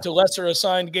reassigned to lesser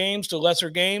assigned games, to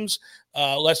lesser games,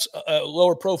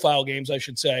 lower profile games, I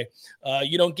should say.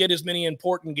 You don't get as many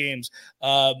important games.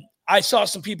 I saw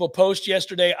some people post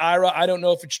yesterday, Ira. I don't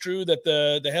know if it's true that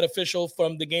the head official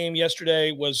from the game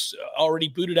yesterday was already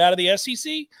booted out of the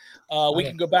SEC. We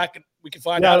can go back and we can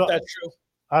find out if that's true.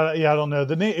 I don't know.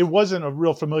 The name, it wasn't a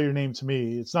real familiar name to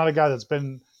me. It's not a guy that's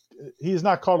been – he has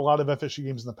not called a lot of FSU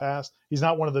games in the past. He's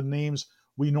not one of the names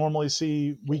we normally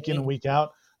see week in and week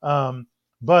out.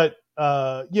 But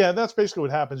that's basically what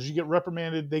happens. You get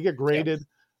reprimanded. They get graded.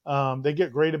 They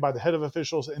get graded by the head of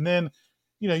officials. And then,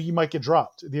 you might get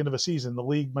dropped at the end of a season. The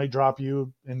league might drop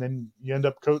you, and then you end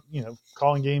up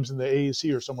calling games in the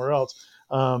AAC or somewhere else.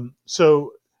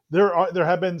 So there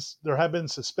have been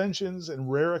suspensions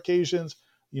and rare occasions.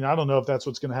 I don't know if that's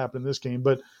what's going to happen in this game,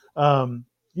 but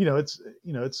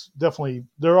it's definitely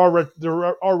there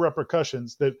are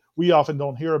repercussions that we often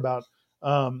don't hear about.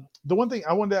 The one thing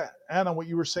I wanted to add on what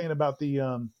you were saying about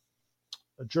the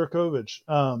Jurkovec.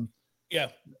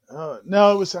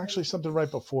 No, it was actually something right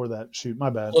before that. Shoot, my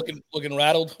bad. Looking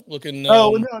rattled. Looking.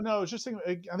 No. I was just thinking.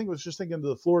 I think it was just thinking of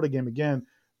the Florida game again.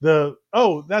 That's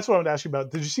what I wanted to ask you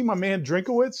about. Did you see my man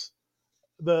Drinkowitz,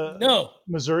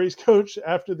 Missouri's coach,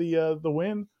 after the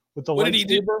win with the lightsaber? What did he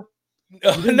do?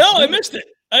 No, I missed it.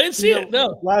 I didn't see it.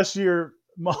 No. Last year,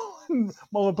 Mullen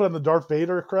put on the Darth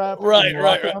Vader crap. Right.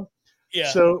 Yeah.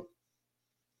 So,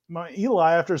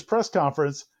 Eli, after his press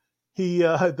conference, he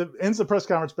ends the press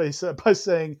conference by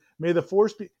saying, "May the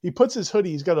force be." He puts his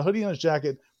hoodie. He's got a hoodie on his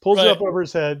jacket, pulls it up over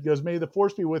his head, goes, "May the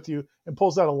force be with you," and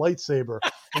pulls out a lightsaber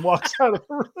and walks out of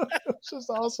the room. It's just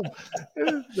awesome.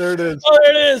 There it is. Oh,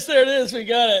 there it is. We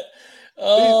got it.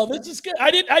 Oh, this is good.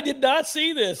 I did not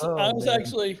see this. I was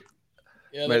actually.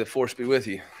 Yeah, may the force be with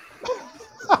you.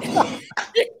 Good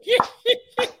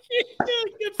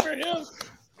for him.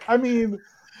 I mean,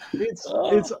 it's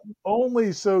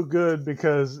only so good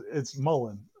because it's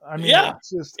Mullen. I mean,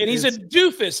 he's a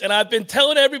doofus, and I've been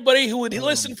telling everybody who would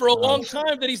listen for a long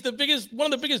time that he's one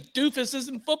of the biggest doofuses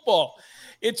in football.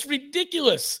 It's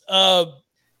ridiculous. Well,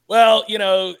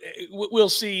 we'll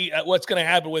see what's going to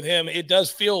happen with him. It does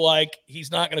feel like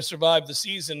he's not going to survive the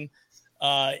season,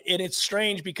 and it's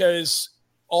strange because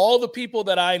all the people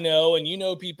that I know, and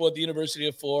people at the University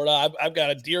of Florida, I've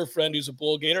got a dear friend who's a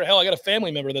Bull Gator. Hell, I got a family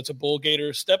member that's a Bull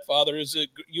Gator stepfather who's a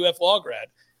UF law grad.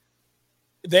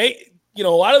 They, a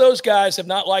lot of those guys have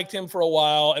not liked him for a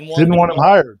while and didn't want him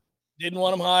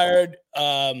hired.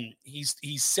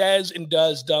 He says and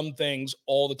does dumb things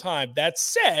all the time. That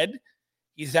said,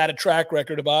 he's had a track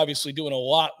record of obviously doing a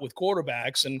lot with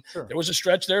quarterbacks, and there was a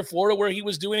stretch there, Florida, where he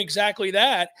was doing exactly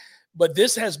that. But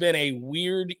this has been a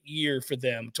weird year for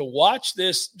them to watch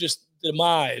this just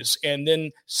demise. And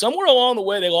then somewhere along the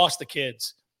way, they lost the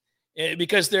kids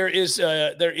because there is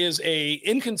a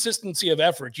inconsistency of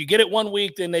effort. You get it one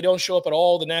week, then they don't show up at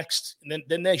all the next. And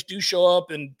then they do show up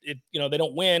and they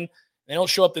don't win. They don't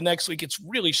show up the next week. It's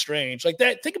really strange. Like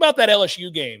that. Think about that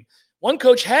LSU game. One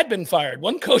coach had been fired.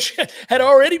 One coach had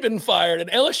already been fired. And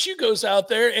LSU goes out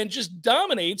there and just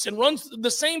dominates and runs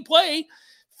the same play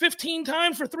 15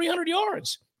 times for 300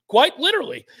 yards, quite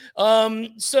literally.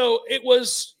 So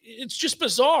it's just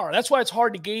bizarre. That's why it's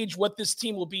hard to gauge what this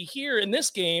team will be here in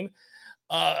this game.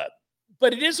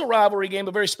 But it is a rivalry game,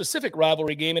 a very specific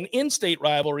rivalry game, an in-state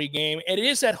rivalry game. And it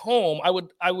is at home.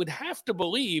 I would have to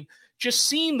believe, just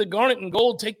seeing the Garnet and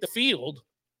Gold take the field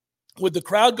with the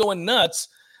crowd going nuts,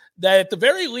 that at the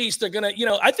very least they're going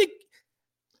to, I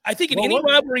think in any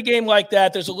rivalry game like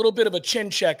that, there's a little bit of a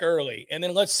chin check early, and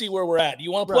then let's see where we're at.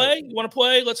 You want to play? Right. You want to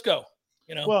play? Let's go.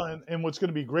 Well, and what's going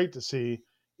to be great to see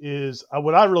is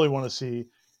what I really want to see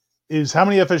is how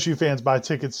many FSU fans buy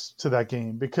tickets to that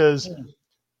game, because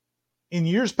in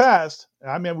years past,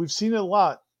 I mean, we've seen it a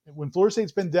lot. When Florida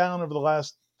State's been down over the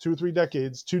last 2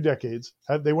 decades,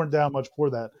 they weren't down much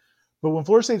before that. But when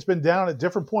Florida State's been down at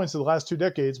different points in the last 2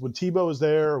 decades, when Tebow was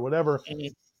there or whatever,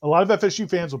 a lot of FSU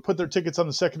fans would put their tickets on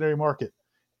the secondary market,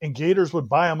 and Gators would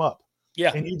buy them up.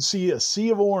 Yeah. And you'd see a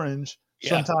sea of orange,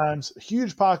 sometimes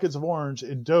huge pockets of orange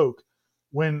in Doak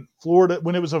when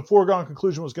it was a foregone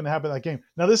conclusion was going to happen in that game.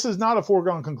 Now, this is not a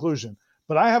foregone conclusion,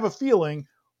 but I have a feeling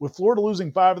with Florida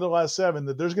losing 5 of their last 7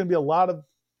 that there's going to be a lot of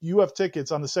UF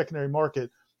tickets on the secondary market.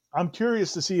 I'm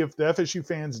curious to see if the FSU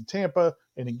fans in Tampa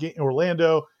and in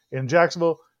Orlando and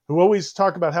Jacksonville, who always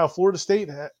talk about how Florida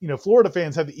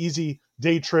fans have the easy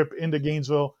day trip into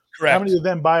Gainesville. Correct. How many of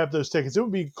them buy up those tickets? It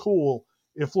would be cool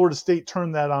if Florida State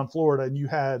turned that on Florida and you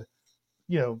had,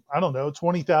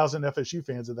 20,000 FSU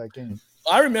fans at that game.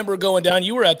 I remember going down.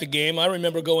 You were at the game. I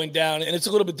remember going down, and it's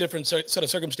a little bit different set of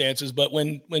circumstances. But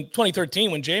when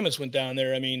 2013, when Jameis went down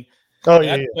there, I mean,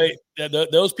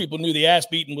 those people knew the ass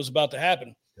beating was about to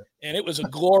happen. And it was a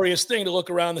glorious thing to look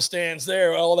around the stands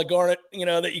there, all the Garnet,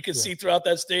 that you could see throughout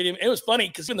that stadium. It was funny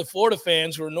because even the Florida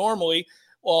fans who are normally,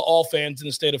 all fans in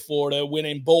the state of Florida, when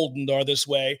emboldened, are this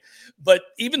way. But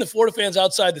even the Florida fans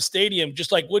outside the stadium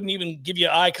just wouldn't even give you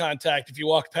eye contact if you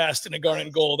walked past in a Garnet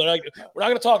and Gold. They're like, we're not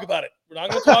going to talk about it. We're not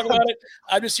going to talk about it.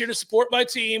 I'm just here to support my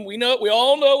team. We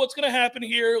all know what's going to happen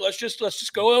here. Let's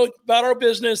just go about our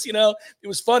business. It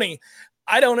was funny.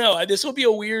 I don't know. This will be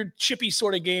a weird, chippy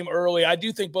sort of game early. I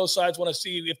do think both sides want to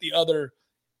see if the other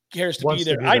cares to be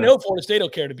there. I know Florida State will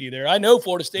care to be there. I know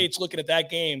Florida State's looking at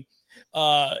that game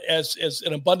as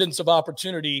an abundance of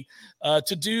opportunity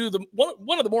to do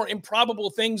one of the more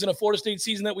improbable things in a Florida State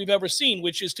season that we've ever seen,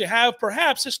 which is to have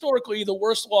perhaps historically the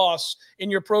worst loss in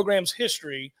your program's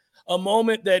history, a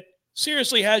moment that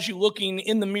seriously has you looking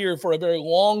in the mirror for a very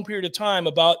long period of time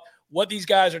about what these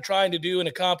guys are trying to do and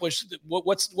accomplish,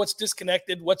 what's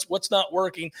disconnected, what's not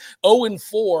working.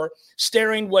 0-4,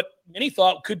 staring what many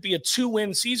thought could be a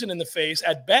 2-win season in the face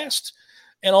at best.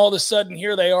 And all of a sudden,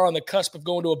 here they are on the cusp of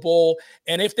going to a bowl.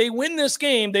 And if they win this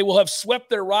game, they will have swept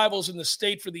their rivals in the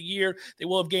state for the year. They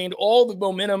will have gained all the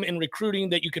momentum in recruiting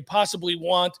that you could possibly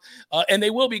want. And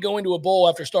they will be going to a bowl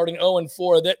after starting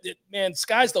 0-4. Man,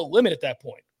 sky's the limit at that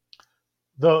point.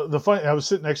 The funny, I was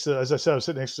sitting next to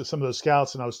some of those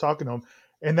scouts, and I was talking to them,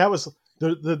 and that was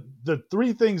the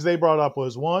 3 things they brought up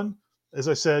was, one, as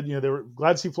I said, they were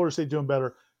glad to see Florida State doing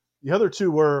better. The other 2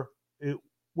 were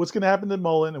what's going to happen to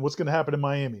Mullen and what's going to happen in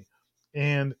Miami.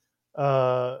 And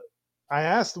I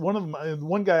asked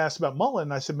one guy asked about Mullen,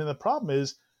 and I said, man, the problem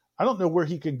is I don't know where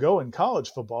he can go in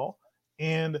college football,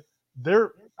 and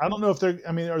I don't know if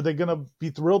are they going to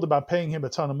be thrilled about paying him a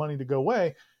ton of money to go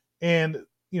away? And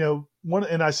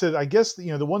and I said, I guess,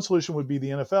 the one solution would be the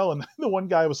NFL. And the one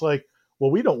guy was like,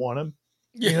 well, we don't want him.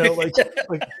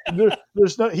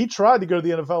 There's no, he tried to go to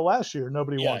the NFL last year.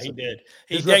 Nobody wants him. Yeah, he did.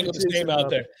 He dangled his name out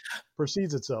there.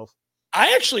 Precedes itself.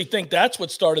 I actually think that's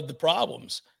what started the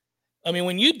problems. I mean,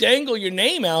 when you dangle your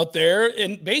name out there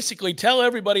and basically tell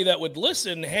everybody that would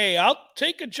listen, hey, I'll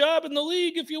take a job in the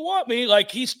league if you want me. Like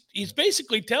he's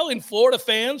basically telling Florida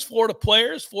fans, Florida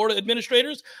players, Florida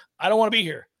administrators, I don't want to be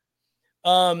here.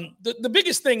 The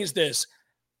biggest thing is this.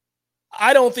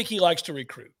 I don't think he likes to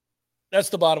recruit. That's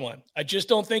the bottom line. I just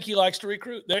don't think he likes to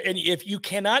recruit. And if you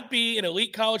cannot be an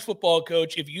elite college football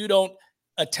coach if you don't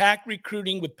attack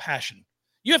recruiting with passion,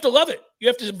 you have to love it. You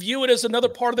have to view it as another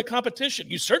part of the competition.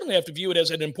 You certainly have to view it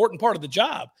as an important part of the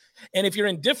job. And if you're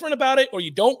indifferent about it, or you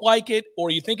don't like it,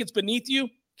 or you think it's beneath you,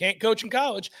 Can't coach in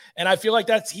college. And I feel like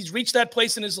he's reached that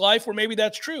place in his life where maybe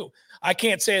that's true. I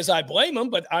can't say as I blame him,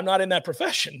 but I'm not in that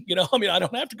profession. I mean, I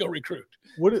don't have to go recruit.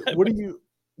 What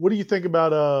do you think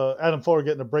about Adam Fuller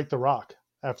getting to break the rock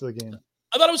after the game?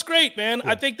 I thought it was great, man.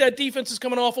 Yeah. I think that defense is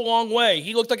coming off a long way.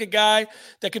 He looked like a guy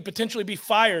that could potentially be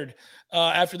fired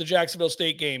after the Jacksonville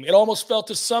State game. It almost felt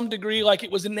to some degree like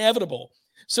it was inevitable.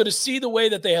 So to see the way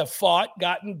that they have fought,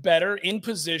 gotten better, in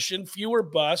position, fewer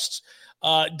busts,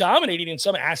 dominating in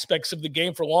some aspects of the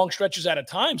game for long stretches at a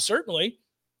time, certainly.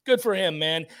 Good for him,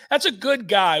 man. That's a good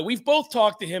guy. We've both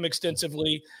talked to him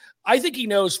extensively. I think he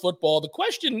knows football. The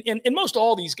question, and most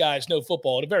all these guys know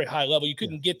football at a very high level. You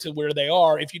couldn't get to where they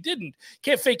are if you didn't.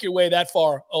 Can't fake your way that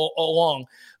far along.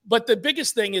 But the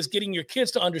biggest thing is getting your kids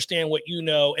to understand what you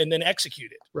know and then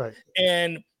execute it. Right.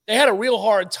 And they had a real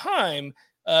hard time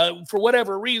for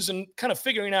whatever reason, kind of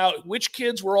figuring out which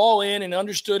kids were all in and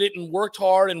understood it and worked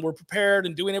hard and were prepared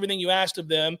and doing everything you asked of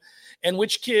them, and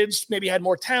which kids maybe had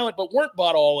more talent but weren't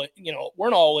all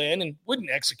in and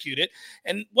wouldn't execute it.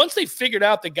 And once they figured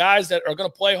out the guys that are going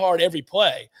to play hard every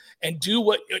play and do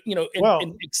what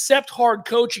and accept hard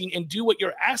coaching and do what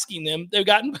you're asking them, they've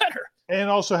gotten better. And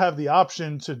also have the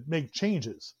option to make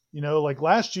changes. Like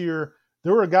last year,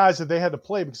 there were guys that they had to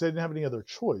play because they didn't have any other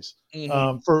choice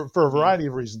for a variety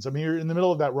of reasons. I mean, you're in the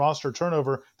middle of that roster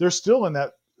turnover. They're still in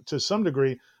that to some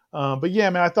degree. But yeah,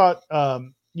 man, I thought,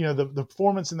 the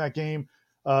performance in that game,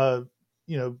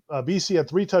 BC had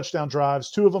 3 touchdown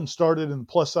drives. 2 of them started in the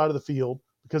plus side of the field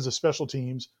because of special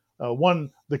teams.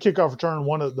 One, the kickoff return,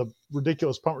 one of the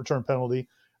ridiculous punt return penalty.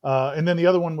 And then the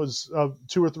other one was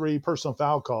 2 or 3 personal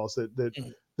foul calls that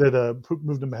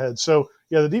moved them ahead. So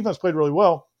yeah, the defense played really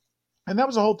well. And that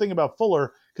was the whole thing about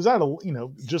Fuller, because I had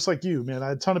just like you, man, I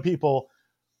had a ton of people,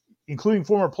 including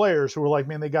former players, who were like,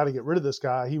 man, they got to get rid of this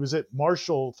guy. He was at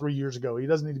Marshall 3 years ago. He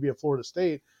doesn't need to be at Florida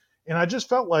State. And I just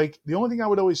felt like the only thing I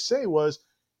would always say was,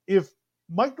 if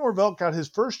Mike Norvell got his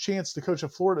first chance to coach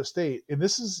at Florida State, and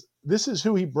this is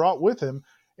who he brought with him.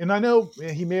 And I know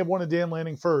he may have wanted Dan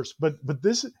Lanning first, but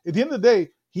this, at the end of the day,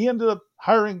 he ended up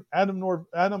hiring Adam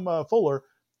Fuller.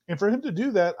 And for him to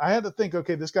do that, I had to think,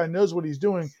 okay, this guy knows what he's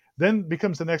doing. Then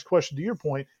becomes the next question, to your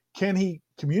point, can he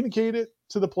communicate it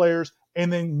to the players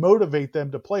and then motivate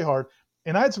them to play hard?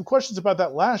 And I had some questions about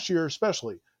that last year,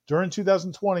 especially during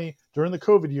 2020, during the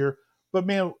COVID year. But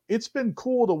man, it's been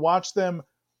cool to watch them,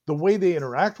 the way they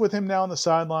interact with him now on the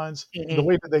sidelines, the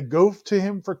way that they go to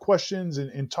him for questions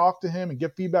and talk to him and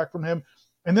get feedback from him.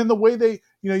 And then the way they,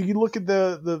 you look at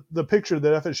the picture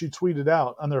that FSU tweeted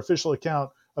out on their official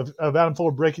account of Adam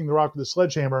Fuller breaking the rock with a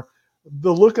sledgehammer,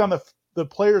 the look on the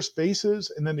players'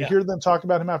 faces, and then to hear them talk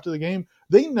about him after the game,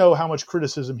 they know how much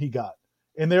criticism he got,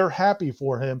 and they're happy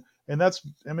for him. And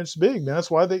it's big, man. That's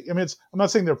why I'm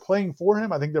not saying they're playing for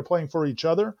him. I think they're playing for each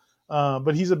other,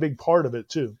 but he's a big part of it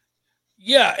too.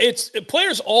 Yeah,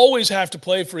 players always have to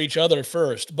play for each other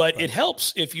first, but it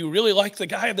helps if you really like the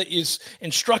guy that is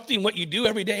instructing what you do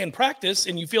every day in practice,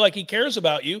 and you feel like he cares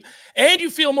about you, and you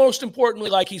feel, most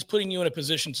importantly, like he's putting you in a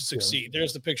position to succeed. Yeah.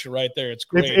 There's the picture right there. It's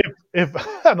great. If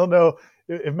I don't know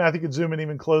if Matthew could zoom in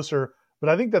even closer, but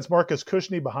I think that's Marcus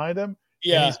Cushney behind him.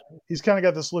 Yeah. He's kind of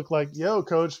got this look like, yo,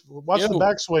 coach, watch the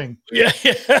backswing. Yeah.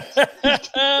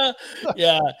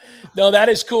 Yeah. No, that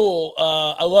is cool.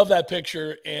 I love that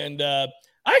picture. And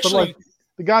actually,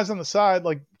 the guys on the side,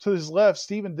 like to his left,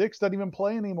 Steven Dix doesn't even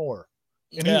play anymore.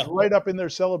 And he's right up in there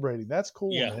celebrating. That's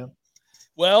cool, man.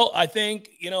 Well, I think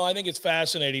it's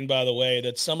fascinating, by the way,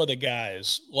 that some of the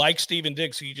guys like Steven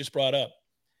Dix, who you just brought up,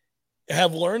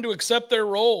 have learned to accept their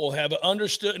role, have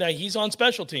understood. Now he's on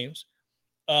special teams.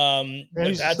 And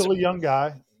he's still a young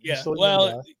guy. Yeah.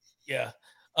 Yeah.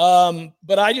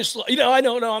 But I just, I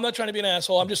don't know. I'm not trying to be an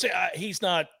asshole. I'm just saying he's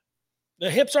not.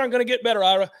 The hips aren't going to get better,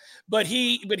 Ira. But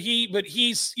he's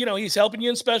he's helping you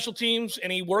in special teams, and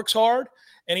he works hard,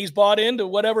 and he's bought into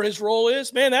whatever his role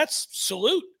is. Man, that's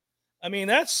salute. I mean,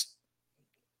 that's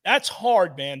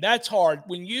hard, man. That's hard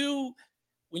when you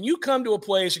come to a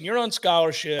place and you're on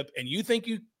scholarship and you think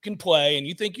you can play and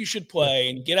you think you should play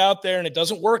and you get out there and it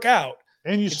doesn't work out.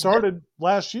 And you started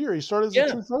last year. You started as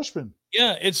a true freshman.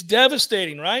 Yeah, it's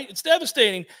devastating, right? It's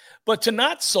devastating. But to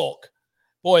not sulk,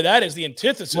 boy, that is the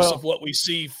antithesis of what we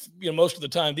see most of the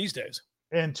time these days.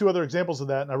 And 2 other examples of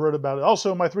that, and I wrote about it.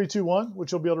 Also, my 3-2-1,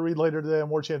 which you'll be able to read later today on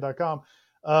warchant.com,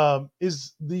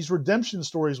 is these redemption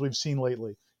stories we've seen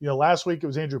lately. Last week it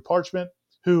was Andrew Parchment,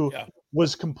 who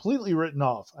was completely written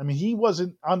off. I mean, he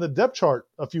wasn't on the depth chart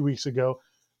a few weeks ago.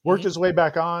 Worked his way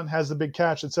back on, has the big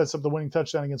catch that sets up the winning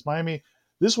touchdown against Miami.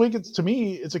 This week, to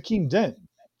me, it's Akeem Dent.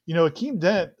 Akeem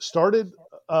Dent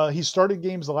he started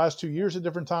games the last 2 years at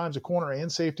different times, a corner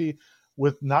and safety.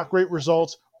 with not great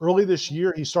results. Early this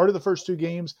year, he started the first 2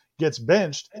 games, gets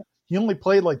benched. He only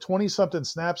played like 20-something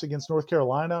snaps against North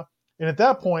Carolina. And at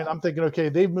that point, I'm thinking, okay,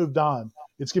 they've moved on.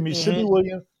 It's going to be Sidney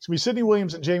Williams. It's going to be Sidney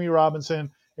Williams and Jamie Robinson,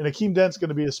 and Akeem Dent's going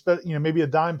to be maybe a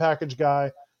dime package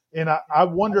guy. And I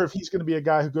wonder if he's going to be a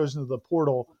guy who goes into the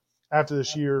portal after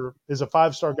this year as a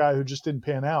 5-star guy who just didn't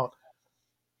pan out.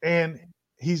 And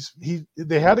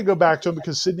they had to go back to him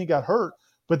because Sidney got hurt.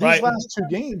 But these last 2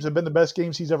 games have been the best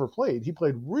games he's ever played. He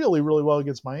played really, really well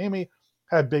against Miami,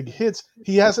 had big hits.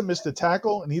 He hasn't missed a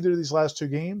tackle in either of these last 2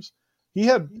 games. He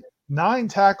had 9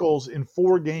 tackles in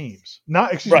 4 games.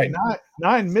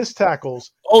 9 missed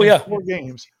tackles in 4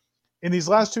 games. In these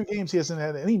last 2 games, he hasn't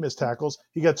had any missed tackles.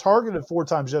 He got targeted 4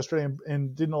 times yesterday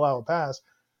and didn't allow a pass.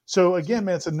 So, again,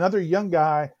 man, it's another young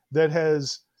guy that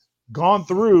has gone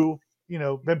through,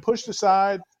 been pushed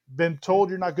aside, been told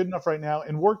you're not good enough right now,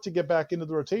 and worked to get back into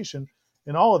the rotation.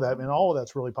 And all of that, man, all of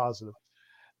that's really positive.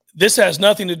 This has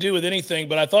nothing to do with anything,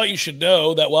 but I thought you should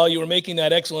know that while you were making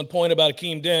that excellent point about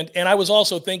Akeem Dent, and I was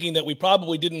also thinking that we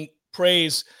probably didn't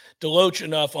praise Deloach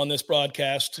enough on this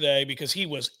broadcast today because he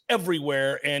was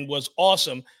everywhere and was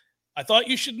awesome. I thought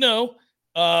you should know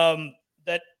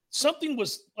that something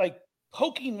was like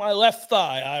poking my left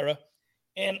thigh, Ira.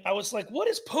 And I was like, what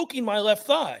is poking my left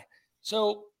thigh?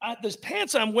 So this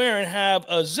pants I'm wearing have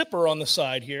a zipper on the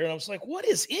side here. And I was like, what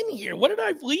is in here? What did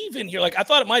I leave in here? Like, I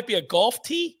thought it might be a golf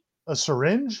tee. A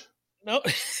syringe? No.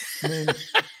 I mean,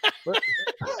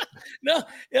 no.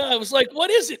 Yeah, I was like,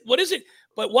 what is it? What is it?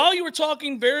 But while you were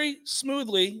talking very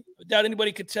smoothly, I doubt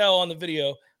anybody could tell on the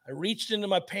video, I reached into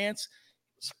my pants,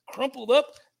 it was crumpled up,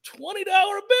 $20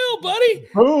 bill, buddy.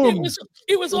 Boom.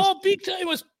 It was all beat. It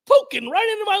was poking right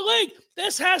into my leg.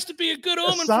 This has to be a good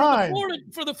omen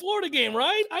for the Florida game,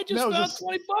 right? I just found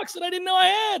 $20 that I didn't know I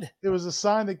had. It was a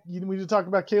sign that we need to talk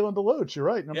about Kalen DeLoach. You're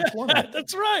right, number 20.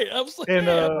 That's right. I was like, and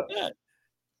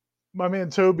my man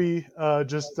Toby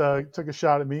just took a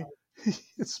shot at me.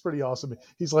 It's pretty awesome.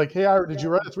 He's like, "Hey, Ira, did you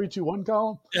write a 3-2-1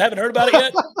 column?" You haven't heard about it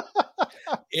yet?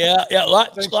 Yeah.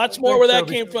 Lots more where that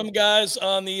came from, guys,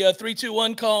 on the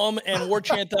 3-2-1 column and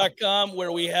warchant.com,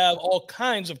 where we have all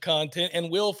kinds of content and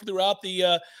will throughout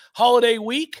the holiday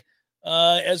week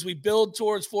as we build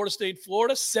towards Florida State,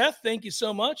 Florida. Seth, thank you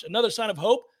so much. Another sign of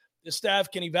hope. The staff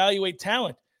can evaluate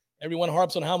talent. Everyone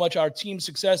harps on how much our team's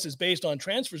success is based on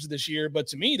transfers this year, but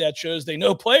to me, that shows they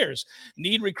know players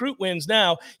need recruit wins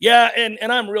now. Yeah, and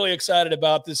I'm really excited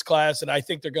about this class, and I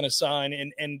think they're going to sign.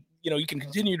 And you can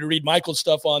continue to read Michael's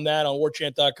stuff on that on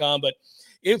warchant.com, but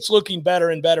it's looking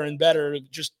better and better and better,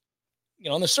 just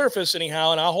on the surface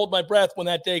anyhow. And I'll hold my breath when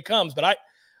that day comes. But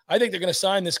I think they're going to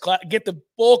sign this class, get the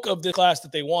bulk of the class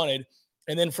that they wanted,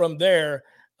 and then from there.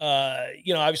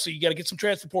 Obviously you got to get some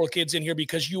transfer portal kids in here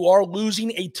because you are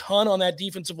losing a ton on that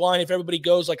defensive line if everybody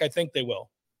goes like I think they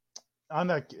will. On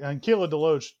Kalen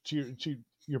DeLoach, to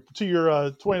your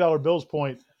 $20 bills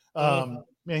point, man,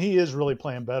 he is really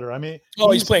playing better. I mean,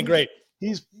 he's playing great.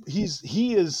 He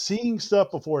is seeing stuff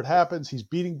before it happens. He's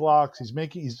beating blocks.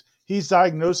 He's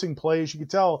diagnosing plays. You can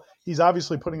tell he's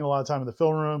obviously putting a lot of time in the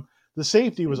film room. The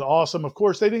safety was awesome. Of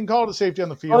course, they didn't call it a safety on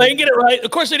the field. Well, they didn't get it right. Of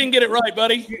course, they didn't get it right,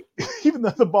 buddy. Even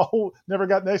though the ball never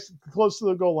got close to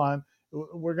the goal line,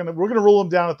 we're gonna rule them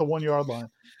down at the 1 yard line.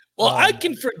 Well, I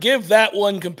can forgive that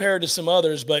one compared to some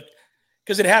others, but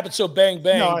because it happened so bang.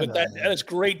 That is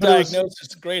great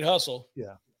diagnosis, great hustle.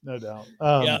 Yeah. No doubt.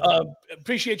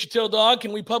 Appreciate you, Till Dog.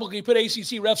 Can we publicly put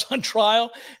ACC refs on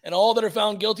trial and all that are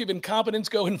found guilty of incompetence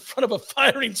go in front of a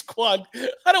firing squad?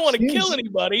 I don't want to kill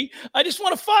anybody. I just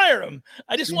want to fire them.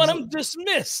 I just want them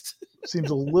dismissed. Seems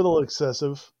a little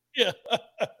excessive. Yeah.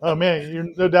 Oh man, you're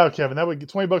no doubt, Kevin. That would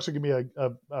 $20 would give me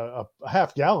a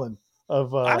half gallon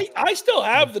of. I still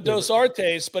have the Dos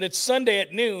Artes, but it's Sunday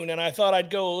at noon, and I thought I'd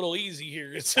go a little easy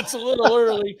here. It's a little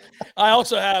early. I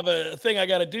also have a thing I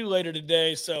got to do later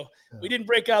today, so we didn't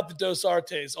break out the Dos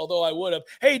Artes, although I would have.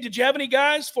 Hey, did you have any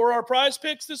guys for our prize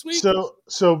picks this week?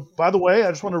 So by the way,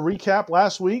 I just want to recap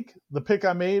last week. The pick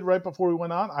I made right before we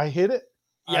went on, I hit it.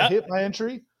 Yep. I hit my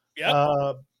entry.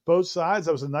 Yeah. Both sides.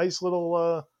 That was a nice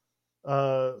little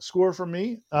score for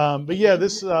me. But yeah,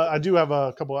 this I do have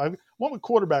a couple. I went with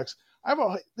quarterbacks.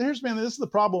 This is the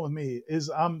problem with me is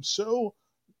I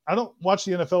don't watch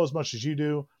the NFL as much as you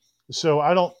do, so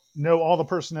I don't know all the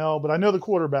personnel, but I know the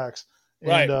quarterbacks.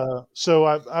 Right. And so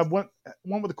I went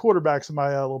with the quarterbacks in my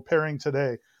little pairing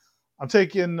today. I'm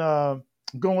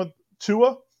going with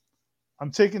Tua.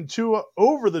 I'm taking Tua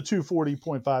over the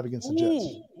 240.5 against the Jets.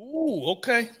 Ooh,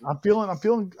 okay. I'm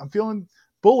feeling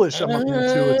bullish. I'm looking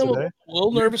at Tua today. A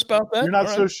little nervous about that. You're not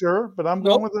so sure, but I'm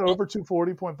going with it over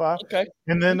 240.5. Okay.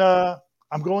 And then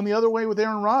I'm going the other way with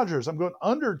Aaron Rodgers. I'm going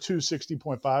under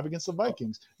 260.5 against the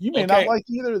Vikings. You may not like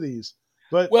either of these,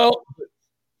 but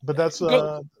that's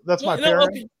my pairing.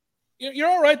 Okay. You're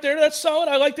all right there. That's solid.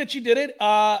 I like that you did it.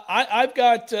 I've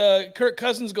got Kirk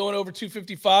Cousins going over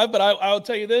 255, but I'll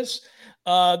tell you this.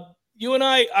 You and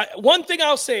I, one thing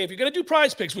I'll say, if you're going to do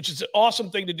Prize Picks, which is an awesome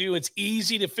thing to do, it's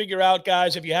easy to figure out,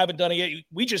 guys, if you haven't done it yet.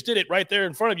 We just did it right there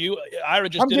in front of you. Ira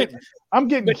just did it. I'm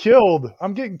getting killed.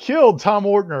 I'm getting killed, Tom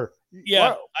Ortner.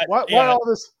 Yeah. Why all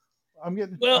this?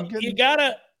 You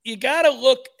gotta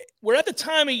look. We're at the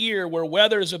time of year where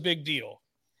weather is a big deal.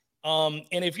 And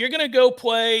if you're going to go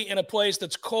play in a place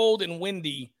that's cold and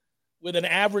windy with an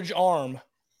average arm,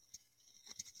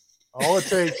 all it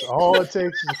takes is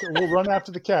we'll run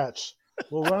after the catch.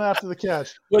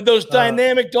 With those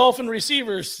dynamic Dolphin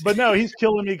receivers. But no, he's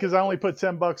killing me because I only put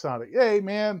 $10 on it. Hey,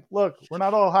 man, look, we're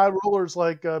not all high rollers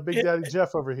like Big Daddy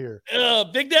Jeff over here.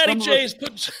 Big Daddy Jay's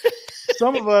put.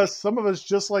 some of us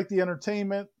just like the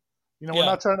entertainment. We're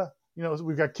not trying to.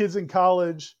 We've got kids in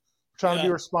college. We're trying to be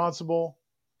responsible.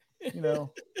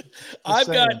 I've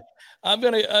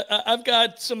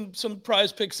got some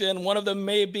Prize Picks in. One of them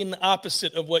may have been the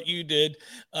opposite of what you did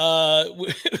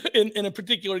in a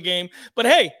particular game. But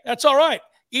hey, that's all right.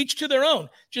 Each to their own.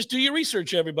 Just do your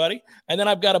research, everybody. And then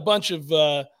I've got a bunch of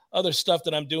other stuff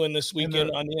that I'm doing this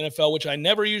weekend on the NFL, which I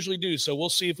never usually do. So we'll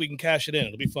see if we can cash it in.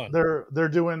 It'll be fun. They're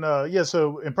doing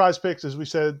so in Prize Picks, as we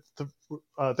said,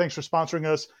 thanks for sponsoring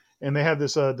us. And they have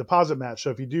this deposit match.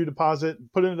 So if you do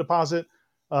put in a deposit,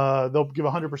 they'll give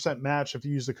 100% match if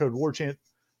you use the code WARCHANT.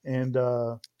 And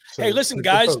hey, listen,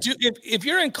 guys, if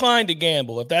you're inclined to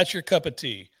gamble, if that's your cup of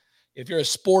tea, if you're a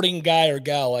sporting guy or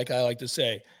gal, like I like to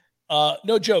say,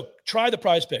 no joke, try the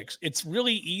Prize Picks. It's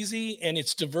really easy and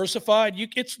it's diversified.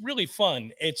 It's really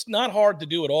fun. It's not hard to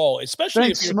do at all, especially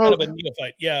if you're kind of a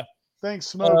neophyte. Yeah. Thanks,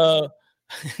 Smoke.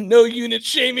 No unit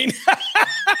shaming.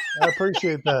 I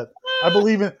appreciate that. I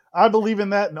believe in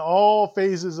that in all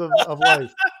phases of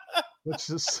life. Let's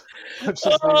just leave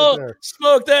it there.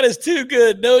 Smoke, that is too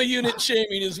good. No unit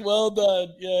shaming is well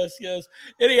done. Yes.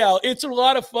 Anyhow, it's a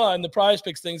lot of fun. The Prize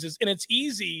Picks things and it's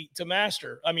easy to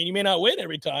master. I mean, you may not win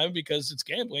every time because it's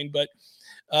gambling, but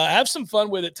have some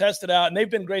fun with it. Test it out, and they've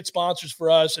been great sponsors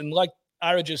for us. And like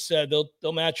Ira just said,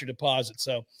 they'll match your deposit.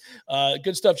 So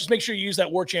good stuff. Just make sure you use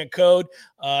that WARCHANT code.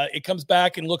 It comes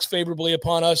back and looks favorably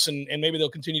upon us, and maybe they'll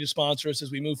continue to sponsor us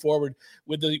as we move forward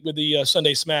with the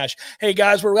Sunday Smash. Hey,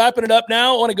 guys, we're wrapping it up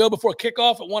now. I want to go before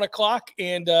kickoff at 1 o'clock,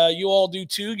 and you all do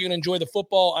too. You're going to enjoy the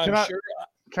football, I'm sure.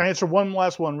 Can I answer one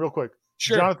last one real quick?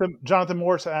 Sure. Jonathan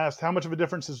Morris asked, how much of a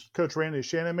difference has Coach Randy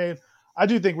Shannon made? I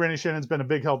do think Randy Shannon's been a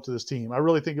big help to this team. I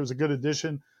really think it was a good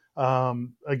addition.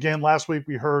 Again, last week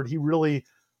we heard he really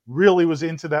was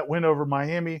into that win over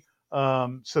Miami.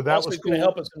 So that was going to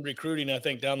help us in recruiting, I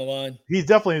think, down the line. He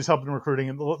definitely is helping in recruiting.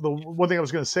 And the one thing I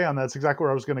was going to say on that's exactly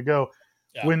where I was going to go.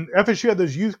 Yeah. When FSU had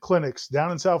those youth clinics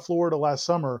down in South Florida last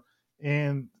summer,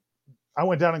 and I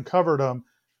went down and covered them,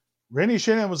 Randy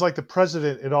Shannon was like the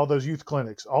president at all those youth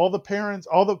clinics. All the parents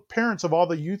of all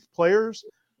the youth players,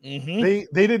 they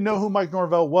didn't know who Mike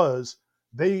Norvell was.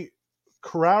 They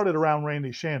crowded around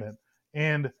Randy Shannon.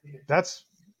 And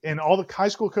all the high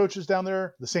school coaches down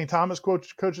there, the St. Thomas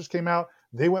coaches came out.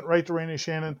 They went right to Randy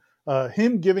Shannon.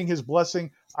 Him giving his blessing.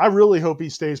 I really hope he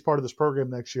stays part of this program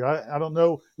next year. I don't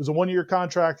know. It was a 1-year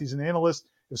contract. He's an analyst.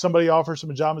 If somebody offers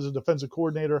him a job as a defensive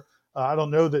coordinator, I don't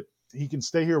know that he can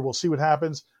stay here. We'll see what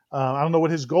happens. I don't know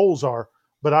what his goals are,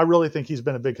 but I really think he's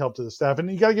been a big help to the staff.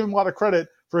 And you got to give him a lot of credit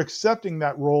for accepting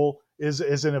that role as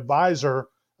an advisor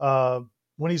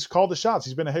when he's called the shots.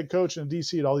 He's been a head coach and a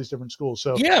DC at all these different schools.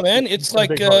 So yeah, man, it's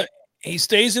like he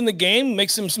stays in the game,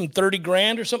 makes him some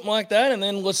 $30,000 or something like that, and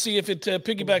then let's see if it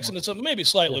piggybacks into something, maybe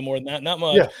slightly more than that, not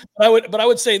much. Yeah. But I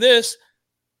would say this: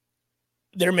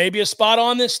 there may be a spot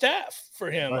on this staff for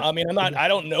him. Right. I mean, I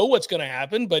don't know what's going to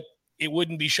happen, but it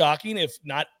wouldn't be shocking if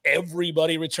not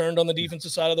everybody returned on the defensive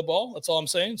side of the ball. That's all I'm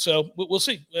saying. So we'll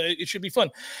see. It should be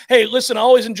fun. Hey, listen, I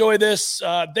always enjoy this.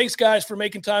 Thanks, guys, for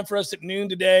making time for us at noon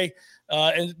today.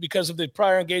 And because of the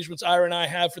prior engagements Ira and I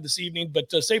have for this evening.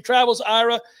 But safe travels,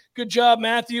 Ira. Good job,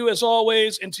 Matthew, as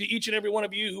always. And to each and every one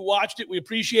of you who watched it, we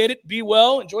appreciate it. Be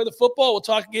well. Enjoy the football. We'll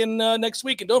talk again next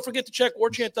week. And don't forget to check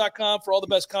warchant.com for all the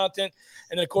best content.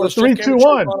 And then, of course,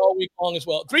 3-2-1 all week long as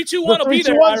well. 3-2-1 will be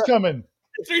there. 3-2-1's coming.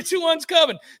 3-2-1's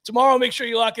coming. Tomorrow, make sure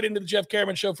you lock it into the Jeff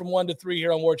Cameron Show from 1 to 3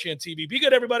 here on War Chant TV. Be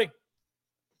good, everybody.